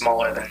Europe is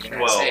smaller than the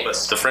United Well,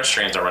 States. but the French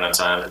trains don't run on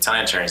time. The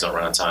Italian trains don't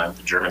run on time.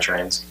 The German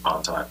trains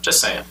on time.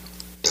 Just saying.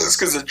 It's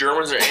because the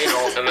Germans are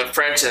anal, and the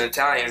French and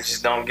Italians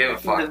just don't give a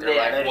fuck. They're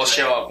like, we'll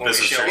show up when This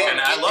we is show true, up. and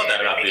I love that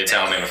about the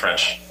Italian and the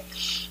French.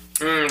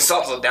 It's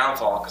also a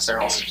downfall because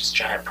they're also just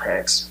giant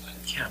pricks.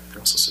 Yeah, they're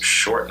also so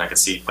short, and I can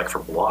see like for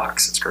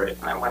blocks. It's great.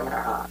 And women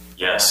are hot.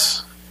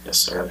 Yes, yes,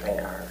 sir. They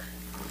are.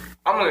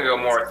 I'm gonna go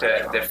more with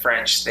the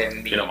French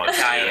than the You don't mind.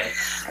 Italian.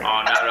 Oh,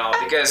 not at all.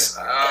 Because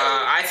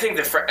I think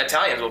the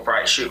Italians will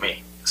probably shoot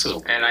me, This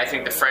is and I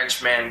think the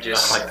Frenchmen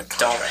just I like the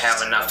don't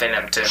have enough in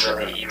them to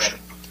really even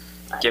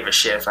give a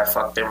shit if I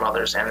fuck their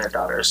mothers and their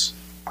daughters.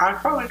 That's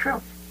probably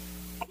true.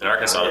 in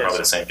Arkansas. They're probably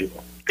the same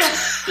people.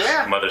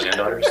 Yeah. Mothers and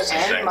daughters. Same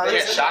And thing. mothers. They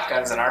got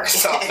shotguns in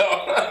Arkansas,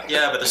 though.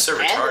 Yeah, but they're so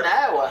And in retarded.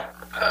 Iowa.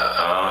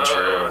 Oh,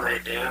 true. They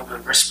do,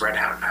 but we're spread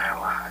out in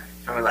Iowa.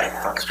 And we like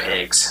fuck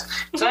pigs.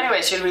 So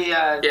anyway, should we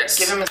Yes.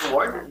 give him his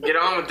award? Get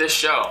on with this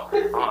show.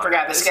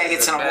 Forgot this guy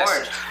gets is an the best.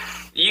 award.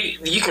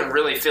 You can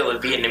really feel the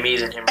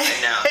Vietnamese in him right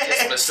now.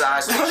 Just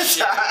massage the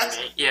shit out of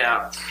me.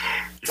 Yeah.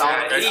 He's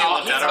about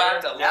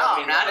to love No,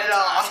 me not one at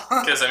time.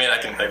 all. Because I mean, I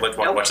can like,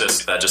 watch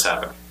this. That just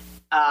happened.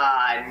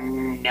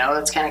 No,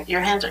 it's kind of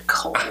your hands are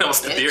cold. What's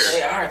the bitch. beer?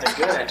 They are. They're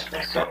good.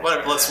 They're good.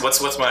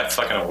 What's my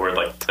fucking award?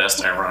 Like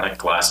best ironic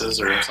glasses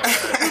or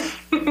something?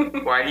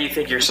 Why do you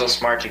think you're so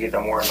smart to get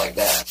an award like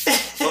that?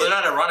 Well, they're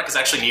not ironic because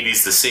I actually need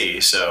these to see.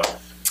 So, all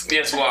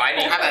Yes, well, I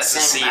need I have that that to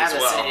see same. I have as the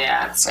well. same.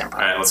 Yeah, it's the same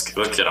problem. right,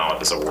 let's get on with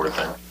this award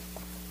thing.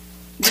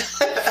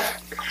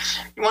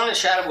 You want a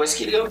shot of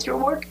whiskey to go with your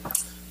award?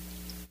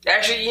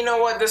 Actually, you know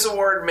what? This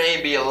award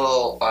may be a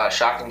little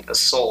shocking to the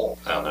soul.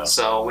 I don't know.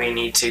 So we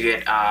need to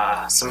get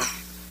some.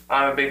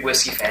 I'm a big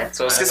whiskey fan,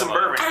 so let's get some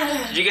bourbon.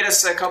 Did you get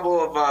us a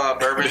couple of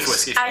bourbons?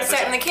 Whiskey. I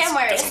certainly can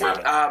wear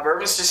it.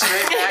 Bourbons just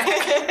straight back.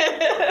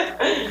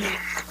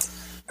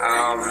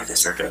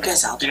 Okay.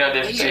 guys all Do you know the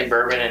difference between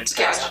bourbon and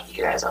scotch?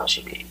 you guys all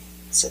should be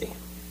sitting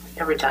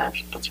every time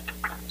she puts her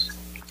clothes.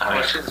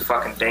 Well, she's a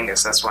fucking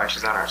dingus. That's why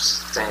she's on our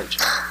stage.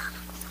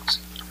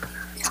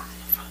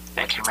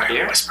 Thank you, my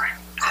dear.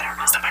 I don't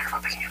know. Is the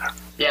microphone picking it up?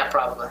 Yeah,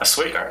 probably. A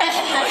sweetheart.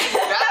 Yeah.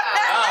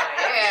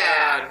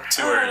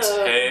 2 words.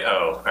 Hey,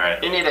 oh. All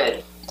right. You need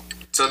it.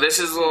 So this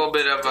is a little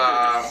bit of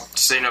just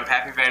so you know,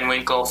 Pappy Van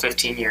Winkle,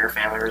 15-year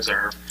family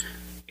reserve.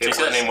 Can you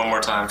say that name one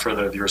more time for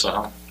the viewers at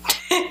home?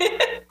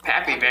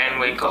 Pappy Van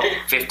Winkle,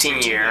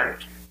 15-year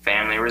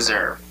family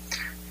reserve.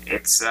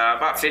 It's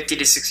about $50 to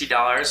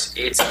 $60.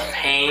 It's a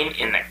pain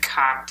in the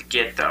cock to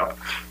get though,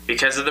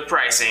 because of the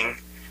pricing.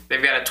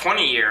 They've got a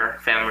 20-year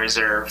family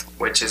reserve,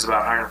 which is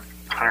about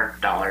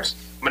 $100,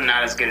 but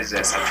not as good as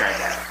this. I've tried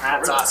that.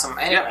 That's awesome.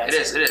 Anyways. Yeah, it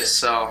is. It is.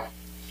 So,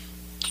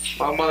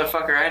 well,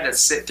 motherfucker, I had to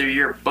sit through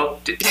your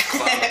book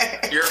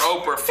club, your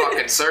Oprah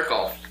fucking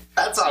circle.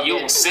 That's all.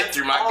 You'll good. sit That's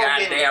through my all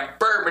good. goddamn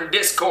bourbon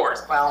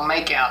discourse. Well,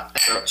 make out.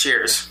 So,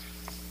 cheers.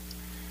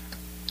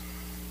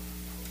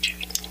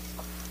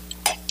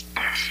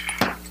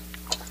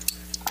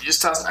 You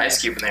just toss an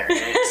ice cube in there, and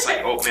it's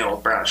like oatmeal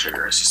with brown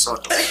sugar. It's just so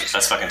delicious.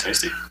 That's fucking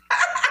tasty.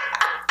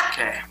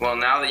 Okay, well,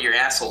 now that your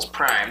asshole's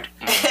primed,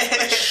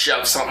 let's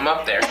shove something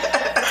up there.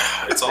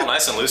 It's all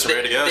nice and loose and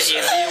ready to go. The so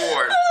Izzy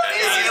Award.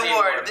 Izzy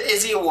Award. The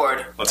Izzy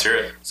Award. let's hear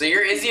it. So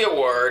your Izzy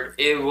Award,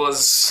 it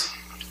was,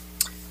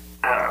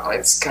 I don't know,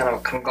 it's kind of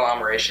a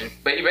conglomeration.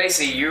 But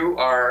you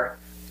are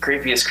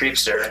creepiest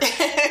creepster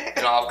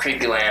in all of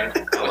Creepyland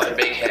with a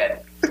big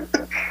head.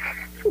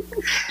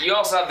 You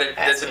also have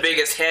the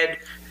biggest head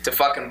to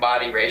fucking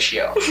body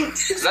ratio.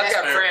 Because I've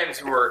got friends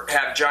who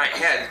have giant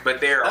heads, but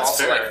they're That's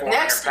also fair. like 400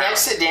 Next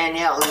pounds. to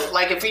Danielle,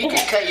 like if you could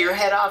cut your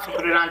head off and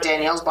put it on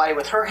Danielle's body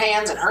with her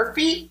hands and her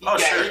feet, Oh,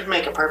 sure. you'd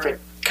make a perfect.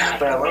 God,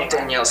 but I love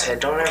Danielle's head.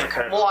 Don't ever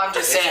cut it Well, off. I'm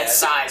just His saying head.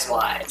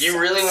 size-wise. You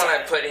really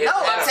want to put his No,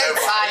 head I'm on saying her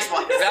body?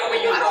 size-wise. Is that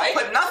what you I don't like?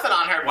 put nothing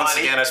on her body. Once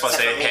again, I just want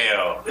to say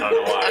hey-oh. I don't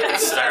know why.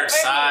 It's her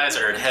size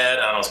or her head.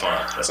 I don't know what's going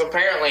on. So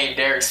apparently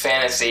Derek's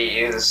fantasy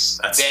is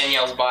That's-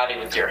 Danielle's body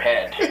with your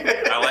head.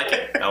 I like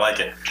it. I like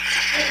it.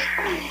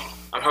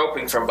 I'm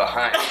hoping from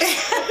behind. Taking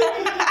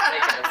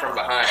it from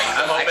behind.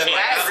 I'm hoping,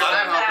 That's what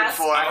I'm hoping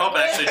for. I'm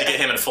hoping actually to get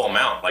him in full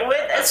mount. Like With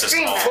a that's just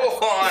screen all.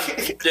 Full on,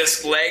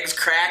 just legs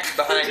cracked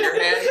behind your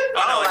head.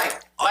 Oh, no,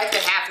 like the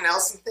half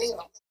Nelson thing.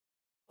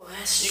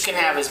 You can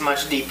have as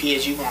much DP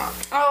as you want.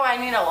 Oh, I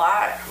need a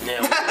lot. Yeah,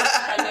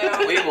 I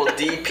do. we will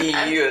DP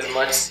you as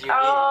much as you need.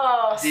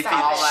 Oh, DP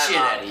stop the it. shit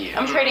out of you.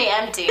 I'm pretty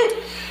empty.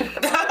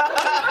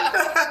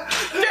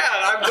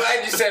 Yeah, I'm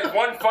glad you said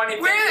one funny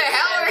thing. Where the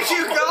hell are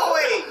you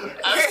going?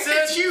 Where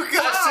did you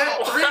go?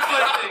 Three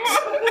funny things.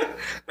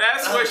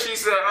 That's what she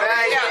said.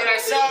 I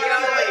see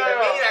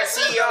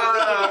you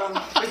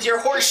leaving. With your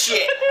horse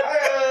shit.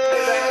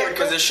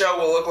 Because the show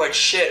will look like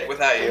shit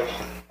without you.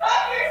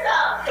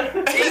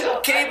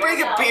 Can you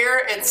bring a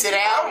beer and sit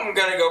down? I'm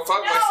gonna go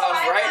fuck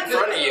myself right in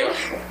front of you.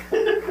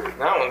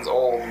 That one's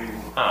old.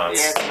 Oh,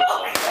 it's, Yeah.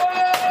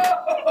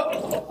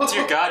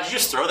 dear God, did you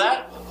just throw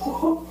that?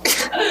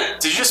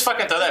 Did you just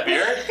fucking throw that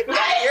beer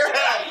At your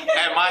head.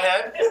 at my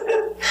head?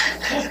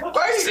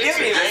 Why are you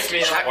giving me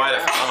this? Quite a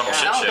phenomenal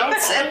shit No, show. don't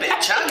sip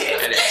it. Chug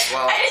it. It is.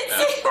 Well,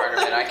 that's part of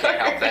it. I can't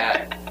help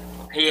that.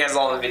 He has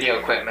all the video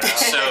equipment.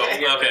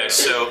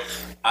 So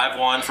I've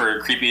won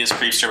for creepiest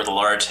creepster with a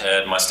large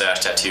head, mustache,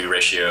 tattoo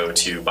ratio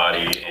to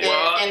body. And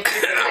Well, In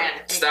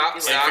Creepyland. Stop.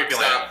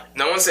 Creepyland.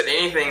 No one said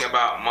anything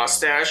about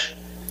mustache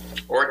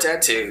or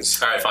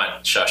tattoos. all right,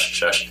 fine.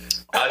 Shush.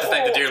 I'd like to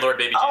thank the dear Lord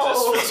Baby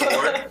Jesus for this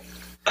award.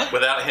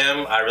 Without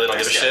him, I really don't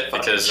give a shit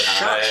because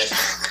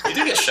you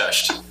do get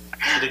shushed.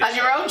 On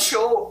your own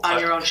show. On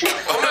your own show.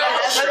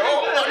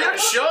 On your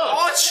show.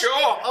 Oh,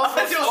 sure.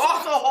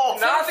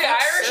 Now the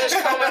Irish is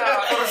coming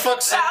out. What the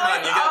fuck's sake,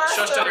 man? You got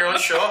shushed on your own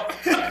show?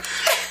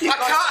 I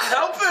can't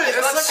help it.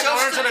 It's like an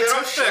orange and a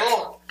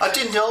toothpick. I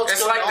didn't know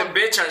It's like the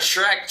bitch on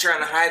Shrek trying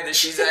to hide that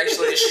she's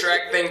actually a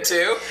Shrek thing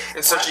too,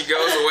 and so she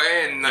goes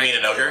away and You like, mean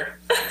an ogre?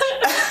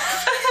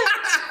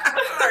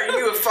 are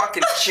you a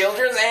fucking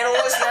children's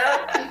analyst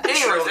now?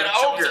 Anyways, an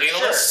ogre.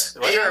 Analyst?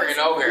 Sure, sure, an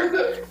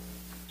ogre.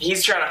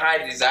 He's trying to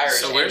hide these Irish.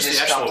 So and where's it the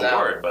just actual comes out.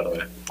 award, by the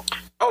way?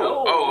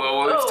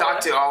 Well, we've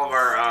talked to all of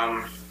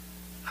our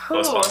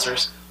Both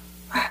sponsors.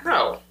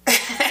 no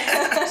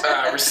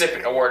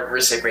award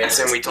recipients,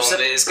 and we told them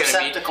that it's going to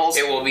Receptacles.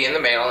 be. It will be in the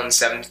mail in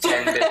 7 to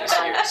 10 business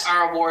years.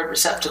 Our award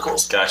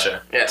receptacles.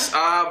 Gotcha. Yes,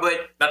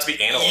 but Not to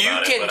be anal you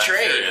about it, can but I'm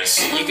trade.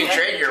 curious. You can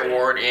trade your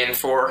award in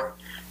for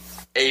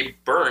a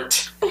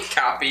burnt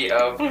copy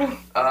of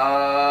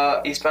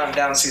Eastbound and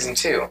Down Season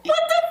 2.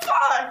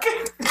 Fuck.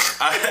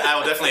 I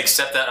will definitely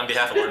accept that on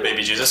behalf of Lord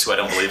Baby Jesus, who I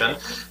don't believe in.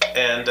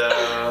 And,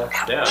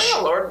 yeah.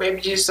 Oh, Lord,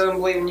 baby Jesus doesn't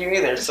believe in you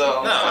either.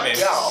 So No, I mean,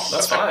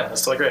 that's fine.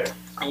 That's totally great.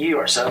 You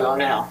are so low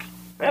now.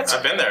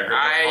 I've been there,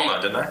 Oklahoma,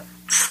 didn't I?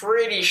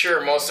 pretty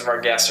sure most of our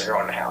guests are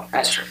going to hell.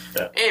 That's true.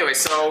 Anyway,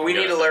 so we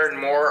need to learn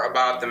more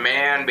about the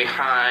man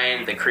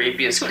behind the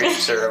creepiest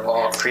creepster of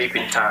all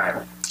creepy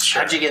time.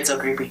 How'd you get so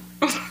creepy?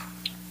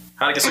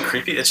 How to get so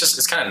creepy?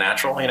 It's kind of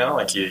natural, you know.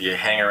 Like you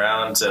hang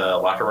around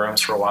locker rooms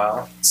for a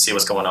while, see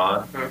what's going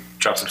on,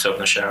 drop some soap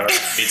in the shower,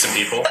 meet some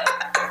people.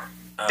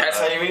 That's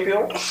how you meet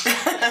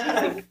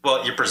people?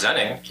 Well, you're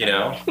presenting, you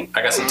know.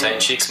 I got some tight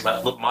cheeks,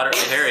 moderately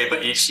hairy, but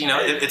it's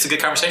a good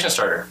conversation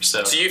starter.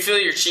 So So you feel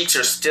your cheeks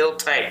are still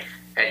tight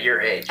at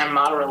your age? I'm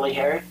moderately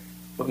hairy.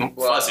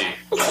 fuzzy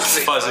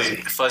is about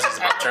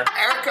the term.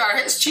 Erica, are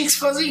his cheeks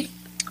fuzzy?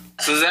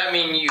 So does that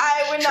mean you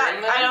I would not.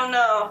 trim them? I don't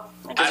know.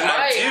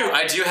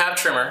 I do have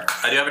trimmer.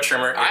 I do have a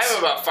trimmer. I'm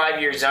about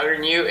 5 years younger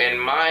than you, and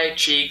my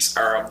cheeks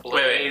are ablaze.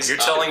 Wait, you're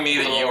telling me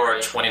that you are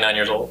 29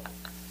 years old?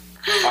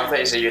 Oh, I thought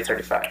you said you're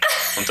 35.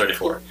 I'm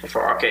 34.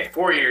 Okay,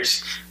 4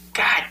 years.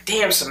 God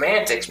damn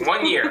semantics.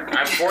 1 year.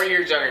 I'm 4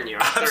 years younger than you.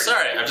 I'm 30.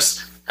 sorry. I'm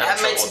just That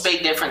having makes a trouble.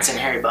 big difference in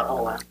hairy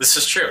butthole. This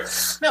is true.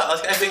 No,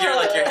 I figure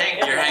like you're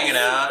hanging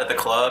out at the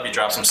club. You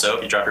drop some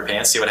soap. You drop your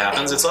pants. See what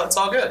happens. It's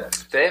all good. Do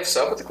they have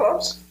soap at the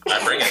clubs?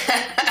 I bring it.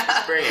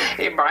 Bring it.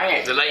 Hey,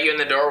 Brian. They let you in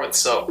the door with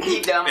soap.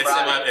 You dumb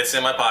Brian. It's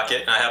in my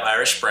pocket, and I have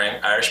Irish Spring,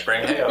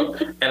 hey-o,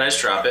 and I just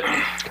drop it.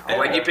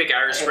 Why'd you pick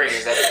Irish Spring?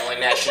 Is that the only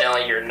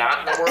nationality you're not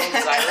in the world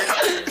is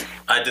Irish?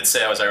 I did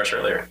say I was Irish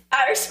earlier.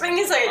 Irish Spring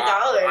is like $1.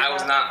 I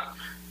was not.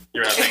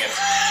 You're not paying it.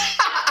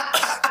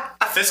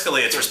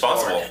 Fiscally, it's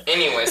responsible.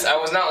 Anyways, I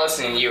was not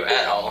listening to you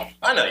at all.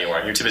 I know you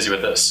weren't. You're too busy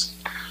with this.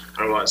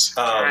 I was.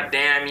 God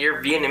damn,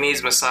 your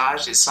Vietnamese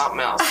massage is something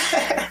else.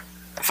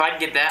 If I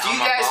could get that Do on you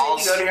my guys balls.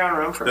 need to go to your own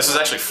room for This is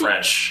actually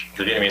French.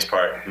 The Vietnamese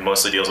part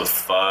mostly deals with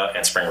pho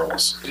and spring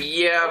rolls.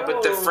 Yeah,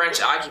 but the French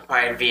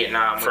occupied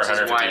Vietnam, For which is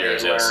 150 why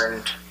years, they yes.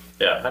 learned.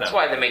 Yeah, I That's know.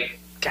 why they make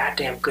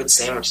goddamn good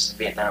sandwiches in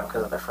Vietnam,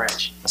 because of the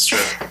French. That's true.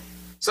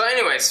 So,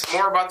 anyways,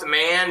 more about the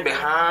man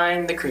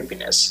behind the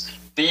creepiness.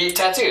 The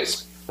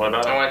tattoos. What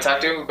about I want to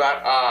talk to you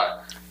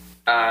about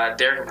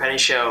Derek and Penny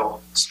show.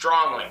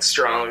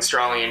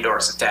 Strongly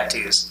endorse the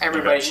tattoos.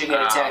 Everybody should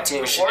get a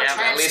tattoo. We should Or a have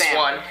at tramp least stamp.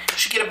 one. You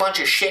should get a bunch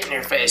of shit in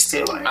your face,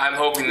 too. Like, I'm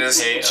hoping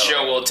this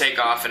show will take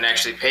off and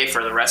actually pay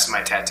for the rest of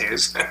my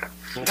tattoos.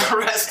 the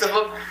rest of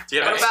them. Do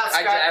you have What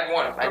any? about I have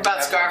one. What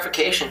about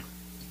scarification?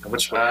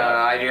 Which one?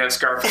 I do have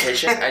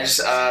scarification. I just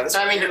this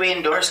I mean, do we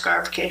endorse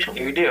scarification?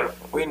 we do.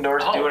 We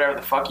endorse do whatever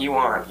the fuck you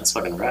want. That's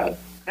fucking rad.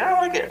 Yeah,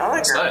 I like it. I like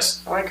That's her.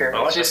 nice. I like her. I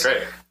like It's that's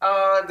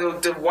just,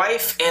 great. the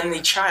wife and the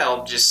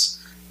child just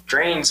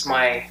drains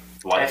my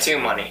Life. tattoo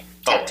money.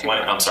 Oh,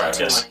 I'm sorry.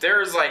 Yes.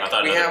 There's like I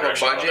thought we another have a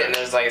direction budget about and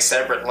there's like a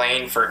separate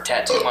lane for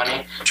tattoo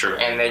money, True.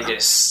 and they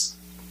just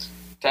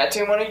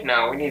tattoo money.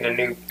 No, we need a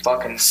new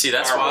fucking. See,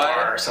 that's bar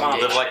why or something.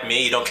 you live like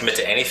me. You don't commit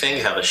to anything.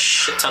 You have a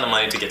shit ton of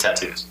money to get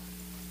tattoos.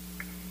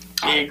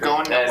 You're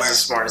going That is nowhere. the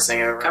smartest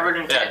thing ever. Covered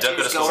in Yeah, don't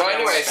go to tattoos. school. So, Go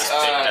anyways,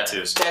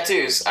 Tattoos.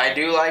 tattoos. I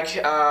do like.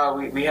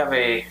 We have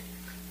a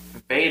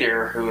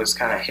Vader who is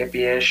kind of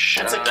hippie-ish.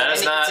 That's a That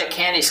is candy, not- it's a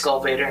candy skull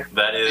Vader.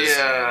 That is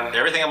Yeah.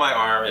 everything on my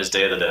arm is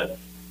Day of the Dead.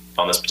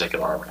 On this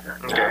particular arm right here.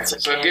 Okay. it's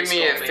a So candy give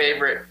me a skull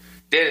favorite.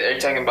 Are you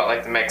talking about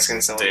like the Mexican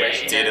Dia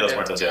celebration? de los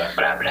Muertos. Yeah.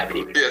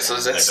 Yeah. So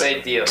let's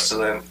say Dios to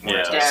them.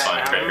 Yeah, that's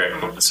Yeah. fine.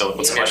 Great. So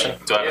what's the question?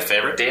 Do I have a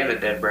favorite? Day of the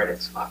Dead bread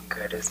is fucking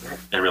good, isn't it?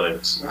 It really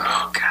is.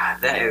 Oh god,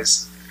 that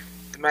is.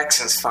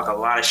 Mexicans fuck a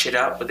lot of shit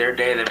up, but their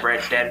Day of the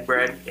Dead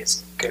bread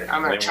is good.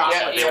 I'm gonna They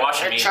chocolate. wash- they wash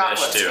a Their mean dish,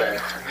 chocolate's too. good.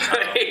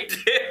 They do.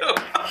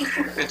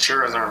 The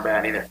churros aren't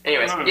bad either.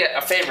 Anyways, yeah,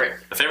 a favorite.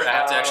 The favorite, I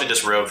have to actually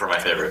disrobe for my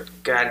favorite.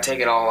 God, take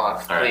it all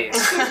off, All right.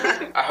 please.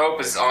 I hope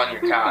it's on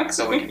your cock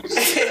so we can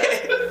see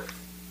it.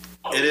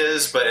 It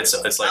is, but it's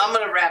like I'm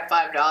gonna wrap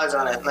 $5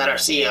 on it and let our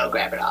CEO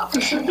grab it off.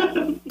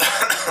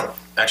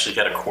 actually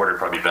get a quarter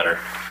probably better.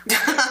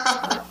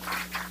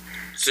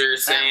 So you're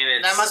saying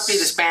it's... That must be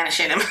the Spanish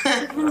in him.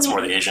 That's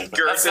more the Asian.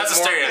 Girth That's a is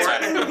more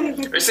stereotype.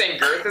 important? You're saying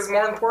girth is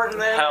more important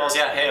than? Hells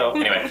yeah, hey-o.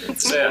 Anyway,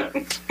 so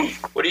yeah,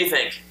 What do you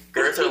think?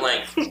 Girth or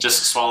length?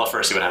 just swallow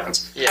first, see what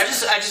happens. Yeah. I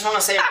just want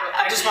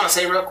to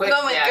say real quick.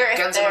 Go with Girth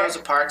Guns N' there.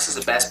 Roses Parks is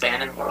the best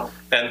band in the world.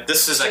 And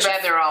this is Too actually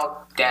bad they're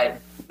all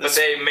dead. But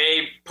they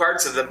may,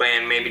 parts of the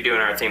band may be doing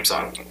our theme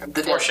song.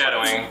 The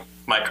foreshadowing.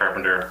 Mike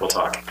Carpenter, we'll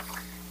talk.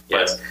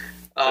 Yes.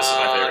 But this is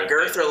my favorite.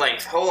 Girth or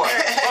length? Hold on.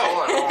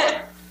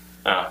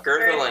 Oh,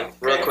 Girth or length?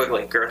 Real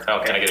quickly. Girth. oh,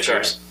 can I get a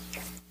cheers?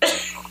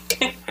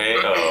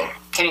 Hey-o.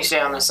 Can you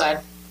stay on this side?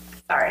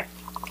 Sorry.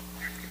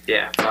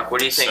 Yeah. Fuck. What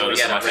do you think? So We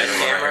this is got my a red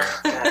favorite camera.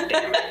 one God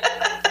damn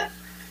it.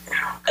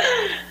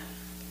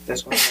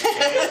 This one.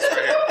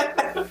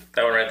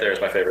 That one right there is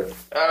my favorite.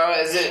 Oh,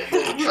 is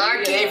it?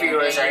 Our gay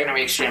viewers are going to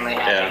be extremely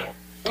happy.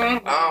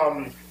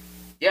 Yeah.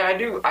 Yeah, I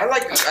do. I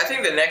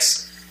think the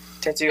next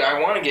tattoo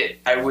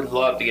I would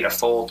love to get a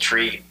full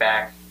tree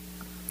back,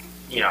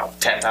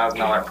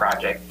 $10,000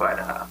 project, but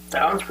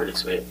That one's pretty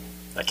sweet.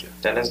 Thank you.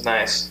 that is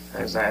nice.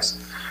 That is nice.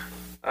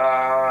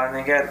 And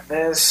they got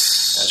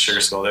this. Got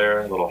sugar skull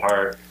there, a little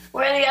heart.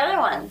 Where are the other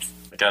ones?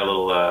 I got a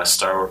little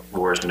Star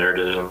Wars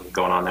nerdism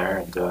going on there,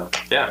 and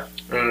yeah.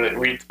 And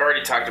we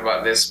already talked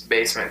about this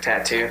basement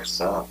tattoo,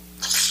 so.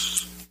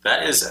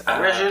 That is.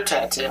 Where's your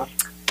tattoo?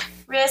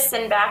 Wrist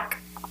and back.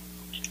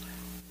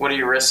 What do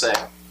your wrists say?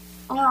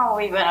 Oh,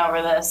 we went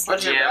over this.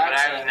 What's your Yeah, back but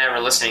I say? was never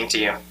listening to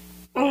you.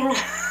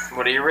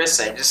 What do your wrists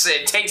say? Just say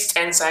it takes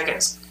 10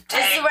 seconds.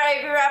 This is where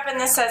I grew up, and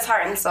this says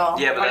heart and soul.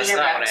 Yeah, but What that's does your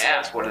not what I back say?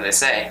 asked. What did they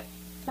say?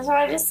 That's what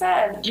I just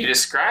said. You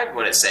described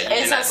what it said. You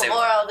It did not says say.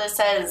 oral. This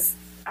says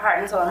heart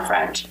and soul in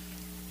French.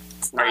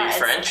 It's Are you not-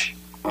 French?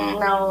 No. Do you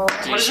What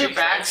does your speak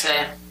back French?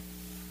 say?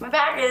 My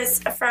back is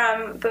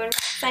from Boondock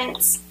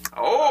Saints.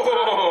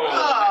 Oh,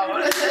 Oh,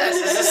 what is this?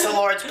 Is this the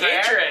Lord's Prayer?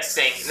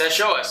 interesting. Now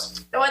show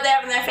us. What they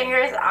have in their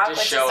fingers,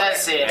 Just show Let's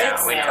us. see it. Yeah,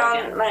 It's we,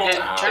 on my.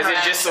 Turn is it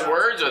around. just the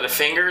words or the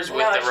fingers with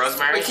No, the it's just-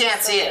 rosemary? We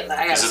can't see it.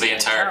 I gotta Is it see the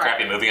entire Turn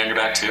crappy around. movie on your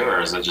back too,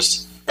 or is it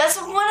just? That's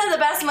one of the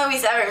best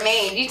movies ever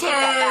made. You take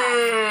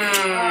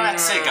that I'd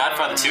say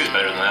Godfather 2 is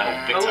better than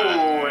that. Big time.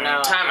 Ooh,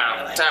 no. Time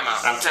out. Time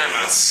out. I'm Time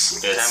out.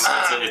 It's a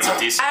back.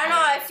 decent. I don't know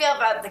how I feel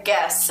about the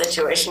guest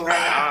situation right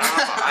now.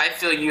 I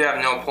feel you have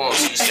no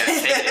pulse. You just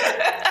gotta take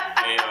it.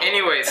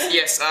 Anyways,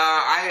 yes,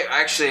 I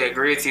actually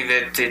agree with you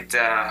that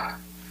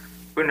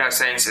Boondock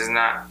Saints is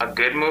not a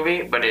good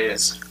movie, but it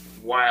is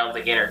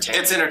wildly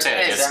entertaining. It's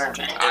entertaining. It is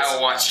entertaining. I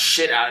will watch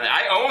shit out of it.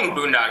 I own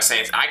Boondock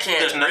Saints. I can't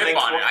There's nothing.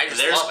 rip on it. I just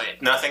There's love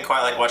it. nothing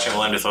quite like watching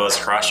Willem Dafoe as a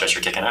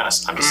crossdresser kicking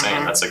ass. I'm just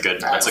saying that's a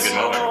good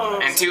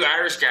moment. And two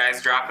Irish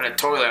guys dropping a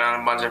toilet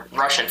on a bunch of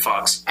Russian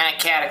fucks. And a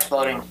cat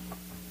exploding.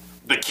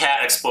 The cat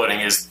exploding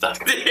is the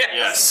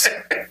Yes.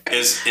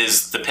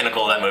 is the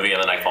pinnacle of that movie,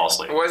 and then I fall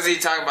asleep. What is he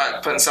talking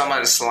about? Putting someone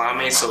in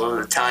salami so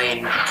the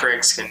Italian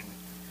pricks can.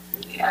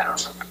 Yeah, I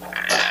don't know.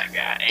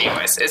 God.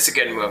 Anyways, it's a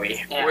good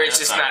movie. Yeah, where it's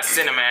that's just not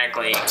fine.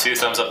 cinematically 2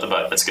 thumbs up the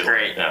butt. That's good.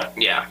 great. Yeah.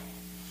 Yeah.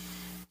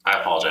 I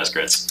apologize,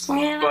 Grits.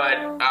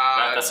 But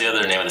That's the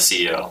other name of the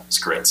CEO. It's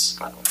Grits,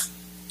 by the way.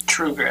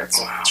 True grits.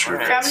 True.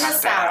 From the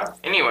South.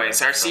 Anyways,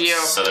 our CEO.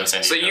 Southern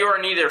San So Diego. you are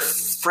neither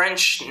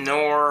French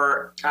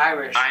nor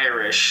Irish.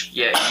 Irish,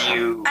 yet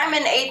you. I'm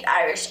an 8th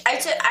Irish. I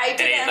took An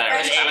 8th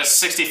Irish. I'm a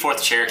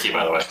 64th Cherokee,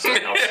 by the way.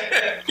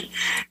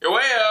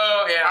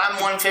 Well, yeah. I'm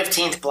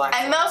 1/15th black.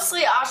 I'm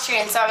mostly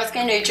Austrian, so I was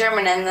going to do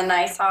German, and then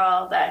I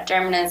saw that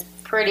German is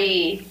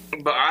pretty.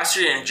 But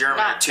Austrian and German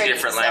are Not two pretty,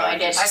 different so I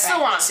languages. I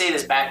still want to see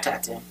this back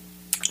tattoo.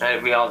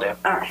 We all do.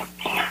 Alright,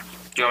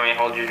 Do you want me to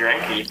hold your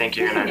drink, or you think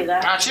you're you can do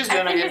gonna? that. No, she's doing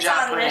I a think good it's job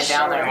on putting this it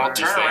down there. shoulder. Well,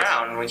 turn Two face.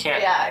 around. We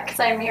can't. Yeah, because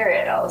I mirror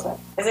it all the time.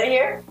 Is it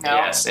here? No,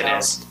 Yes, it no.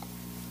 is.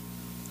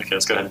 Okay,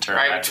 let's go ahead and turn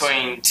Right back.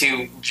 between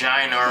two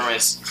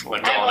ginormous.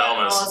 Like I have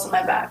melanomas. holes in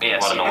my back. A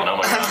Yes. lot of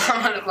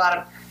melanoma. I'm a lot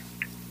of.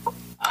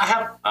 I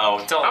have.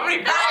 Oh, don't. How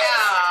many? Right,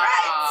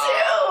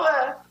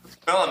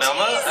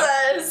 Melanoma?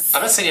 too! Jesus!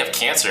 I'm not saying you have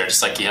cancer,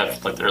 just like you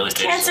have like the early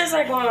stages. Cancer's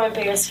like one of my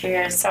biggest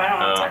fears, so I don't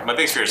want to talk My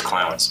biggest fear is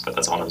clowns, but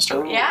that's a whole other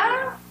story.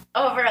 Yeah?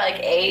 Over like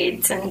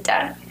AIDS and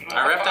death.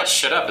 I wrap that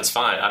shit up. It's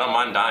fine. I don't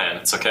mind dying.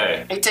 It's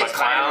okay. It takes But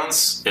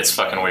clowns, it's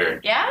fucking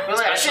weird. Yeah?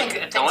 Really, I Especially-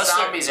 think unless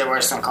they're- zombies are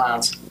worse than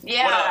clowns.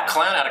 Yeah. What, a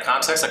clown out of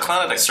context? A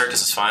clown at a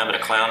circus is fine, but a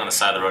clown on the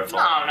side of the road.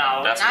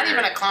 No, That's not weird.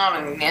 even a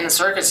clown in the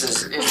circus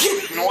is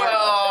normal.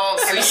 Well,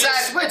 And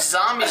besides which,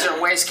 zombies are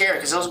way scary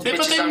because those Yeah,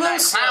 but bitches they don't die.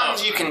 move Clowns,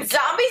 slow. you can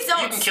Zombies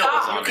don't You can kill a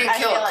stop. zombie. you I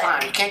can kill feel a clown.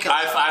 like. You can't kill.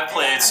 I've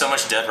played so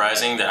much Dead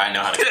Rising that I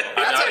know how to kill. I know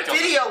That's how to a kill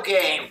them. video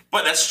game.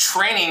 But that's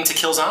training to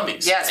kill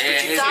zombies. Yes, Yeah,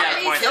 but you he's got a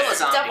can't point kill there. a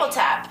zombie. Double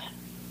tap.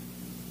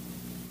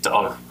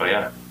 Oh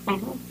yeah.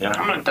 Yeah.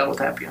 I'm gonna double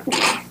tap you.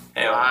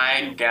 Hey,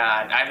 My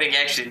God, I think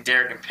actually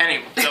Derek and Penny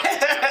will double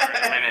tap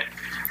for a minute.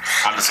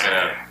 I'm just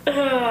gonna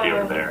be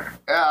over there.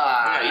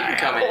 No, you can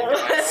come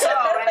in. So,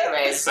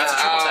 anyways, That's a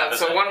triple tap,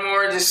 isn't So it? one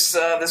more, just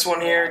this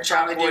one here.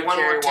 Chop we wood, do one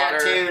carry more water.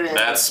 tattoo. And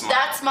That's my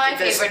That's my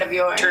This favorite of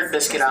yours. turd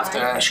biscuit off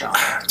the shelf.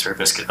 turd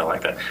biscuit. I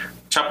like that.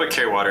 Chop wood,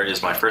 carry water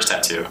is my first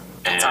tattoo,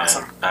 and That's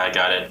awesome. I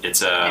got it.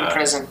 It's In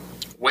prison.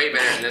 Way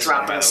better than this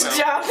Drop one, by in the the way.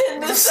 soap. Drop in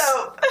the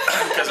soap.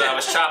 because I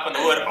was chopping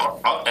the wood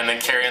and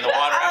then carrying the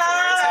water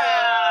afterwards.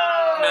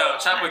 No,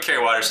 chop wood,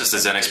 carry water is just a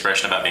Zen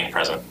expression about being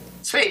present.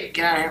 Sweet,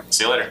 get out of here.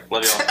 See you later.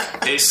 Love y'all.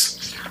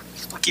 Peace.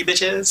 Fuck you,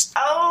 bitches.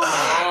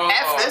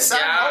 F this on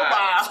God.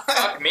 mobile.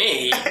 Fuck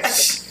me.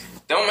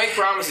 Don't make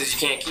promises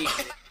you can't keep.